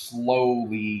man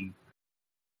slowly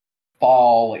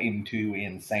fall into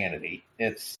insanity.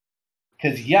 It's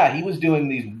because he was doing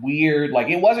these weird, like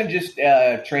it wasn't just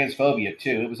transphobia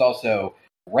too. It was also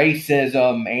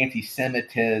racism,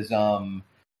 anti-Semitism,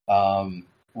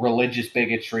 religious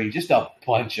bigotry, just a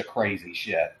bunch of crazy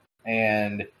shit.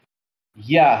 And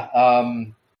I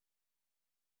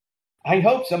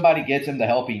hope somebody gets him the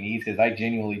help he needs, because I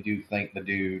genuinely do think the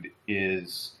dude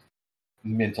is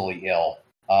mentally ill.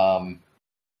 But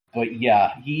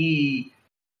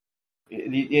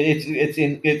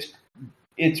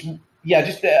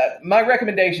my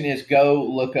recommendation is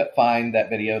go find that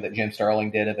video that Jim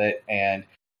Sterling did of it. And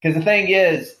because the thing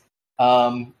is,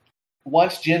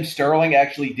 once Jim Sterling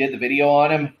actually did the video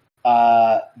on him,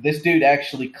 this dude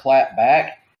actually clapped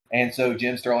back. And so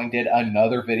Jim Sterling did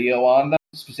another video on them,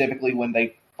 specifically when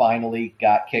they finally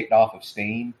got kicked off of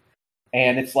Steam.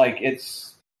 And it's like,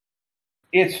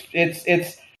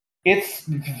 it's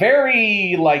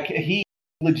very like he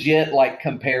legit like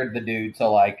compared the dude to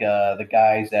like the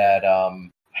guys at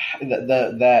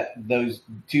those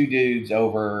two dudes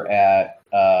over at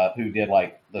who did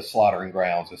like the Slaughtering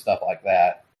Grounds and stuff like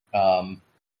that.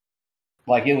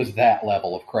 Like it was that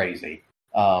level of crazy.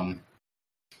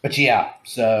 But yeah,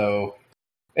 so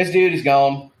this dude is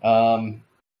gone.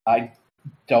 I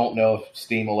don't know if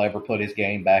Steam will ever put his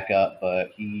game back up,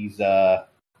 but he's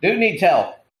dude needs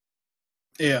help.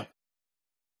 Yeah.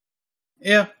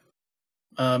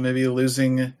 Maybe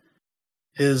losing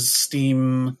his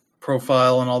Steam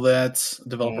profile and all that,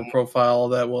 developer profile, all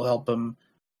that will help him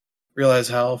realize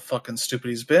how fucking stupid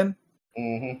he's been.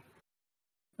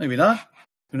 Maybe not.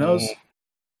 Who knows?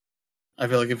 I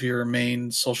feel like if your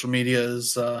main social media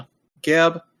is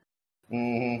Gab,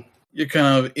 you're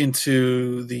kind of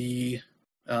into the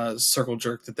circle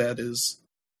jerk that is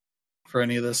for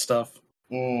any of this stuff.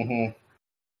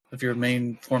 If your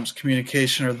main forms of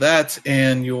communication are that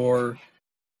and your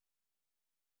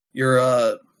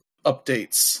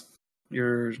updates,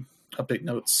 your update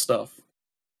notes stuff,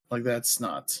 like that's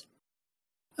not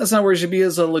where you should be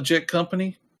as a legit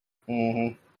company.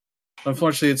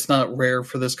 Unfortunately, it's not rare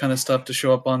for this kind of stuff to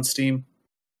show up on Steam.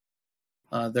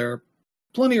 There are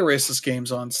plenty of racist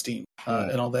games on Steam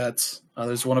and all that.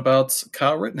 There's one about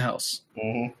Kyle Rittenhouse,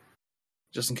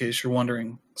 just in case you're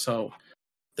wondering. So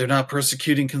they're not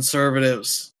persecuting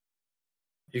conservatives.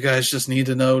 You guys just need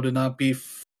to know to not be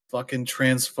fucking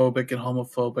transphobic and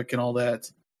homophobic and all that,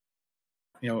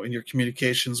 in your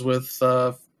communications with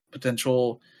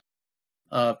potential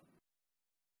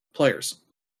players.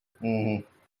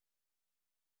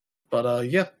 But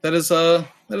yeah, that is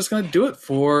going to do it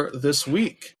for this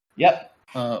week. Yep.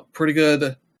 Pretty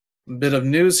good bit of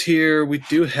news here. We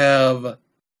do have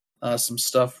some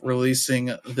stuff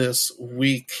releasing this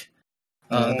week.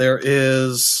 There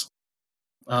is,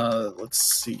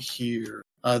 let's see here.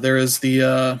 There is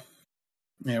the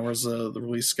where's the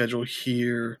release schedule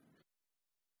here?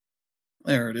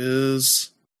 There it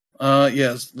is.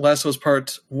 Yes, Last of Us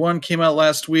Part 1 came out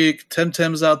last week.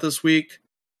 Temtem's out this week.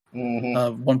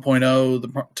 1.0,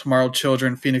 the Tomorrow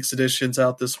Children Phoenix Edition's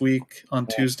out this week on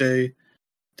Tuesday.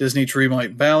 Disney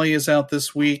Dreamlight Valley is out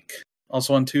this week,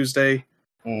 also on Tuesday.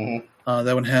 That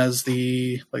one has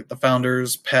the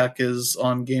Founders Pack is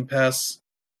on Game Pass.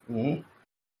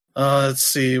 Let's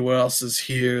see what else is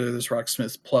here. There's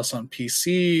Rocksmith Plus on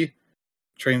PC.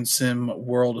 Train Sim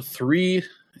World 3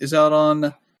 is out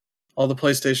on all the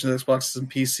PlayStations, Xboxes,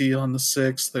 and PC on the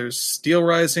 6th. There's Steel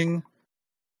Rising,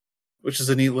 which is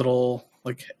a neat little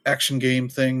action game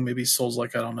thing. Maybe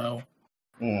Souls-like, I don't know.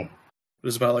 It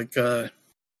was about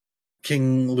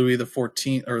King Louis the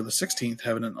 14th or the 16th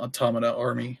having an automata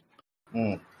army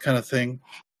kind of thing.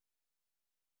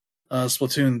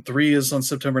 Splatoon 3 is on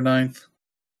September 9th.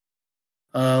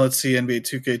 Let's see, NBA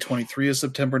 2K23 is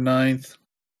September 9th.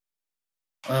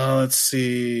 Let's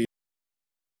see.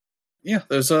 Yeah,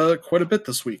 there's quite a bit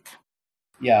this week.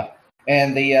 Yeah,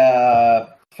 and the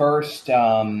first,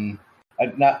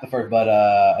 not the first, but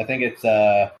I think it's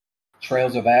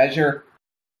Trails of Azure.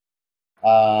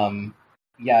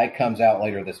 Yeah, it comes out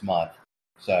later this month.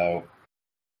 So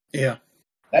yeah,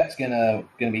 that's gonna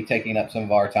be taking up some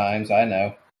of our times. I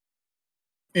know.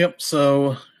 Yep.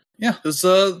 So yeah, this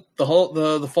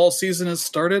the fall season has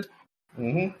started.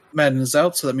 Madden is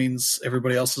out, so that means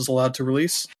everybody else is allowed to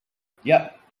release.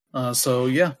 Yep. So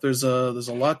yeah, there's a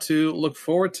lot to look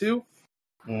forward to.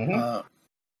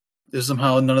 If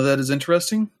somehow none of that is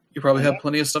interesting, you probably have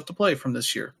plenty of stuff to play from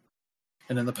this year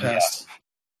and in the past.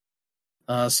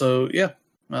 So yeah,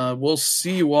 we'll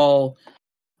see you all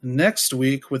next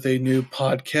week with a new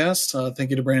podcast. Thank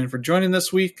you to Brandon for joining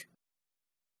this week.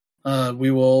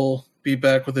 We will be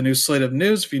back with a new slate of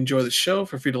news. If you enjoy the show,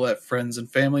 feel free to let friends and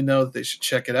family know that they should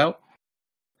check it out.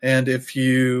 And if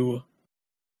you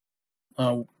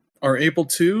are able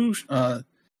to,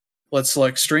 let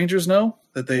select strangers know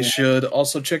that they should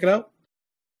also check it out.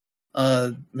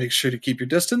 Make sure to keep your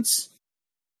distance,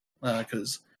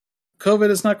 because COVID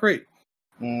is not great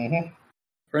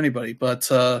for anybody.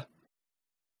 But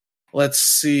let's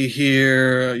see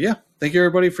here. Yeah, thank you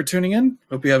everybody for tuning in.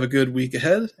 Hope you have a good week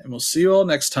ahead, and we'll see you all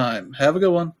next time. Have a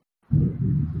good one.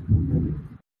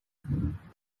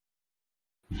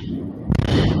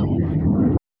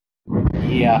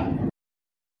 Yeah.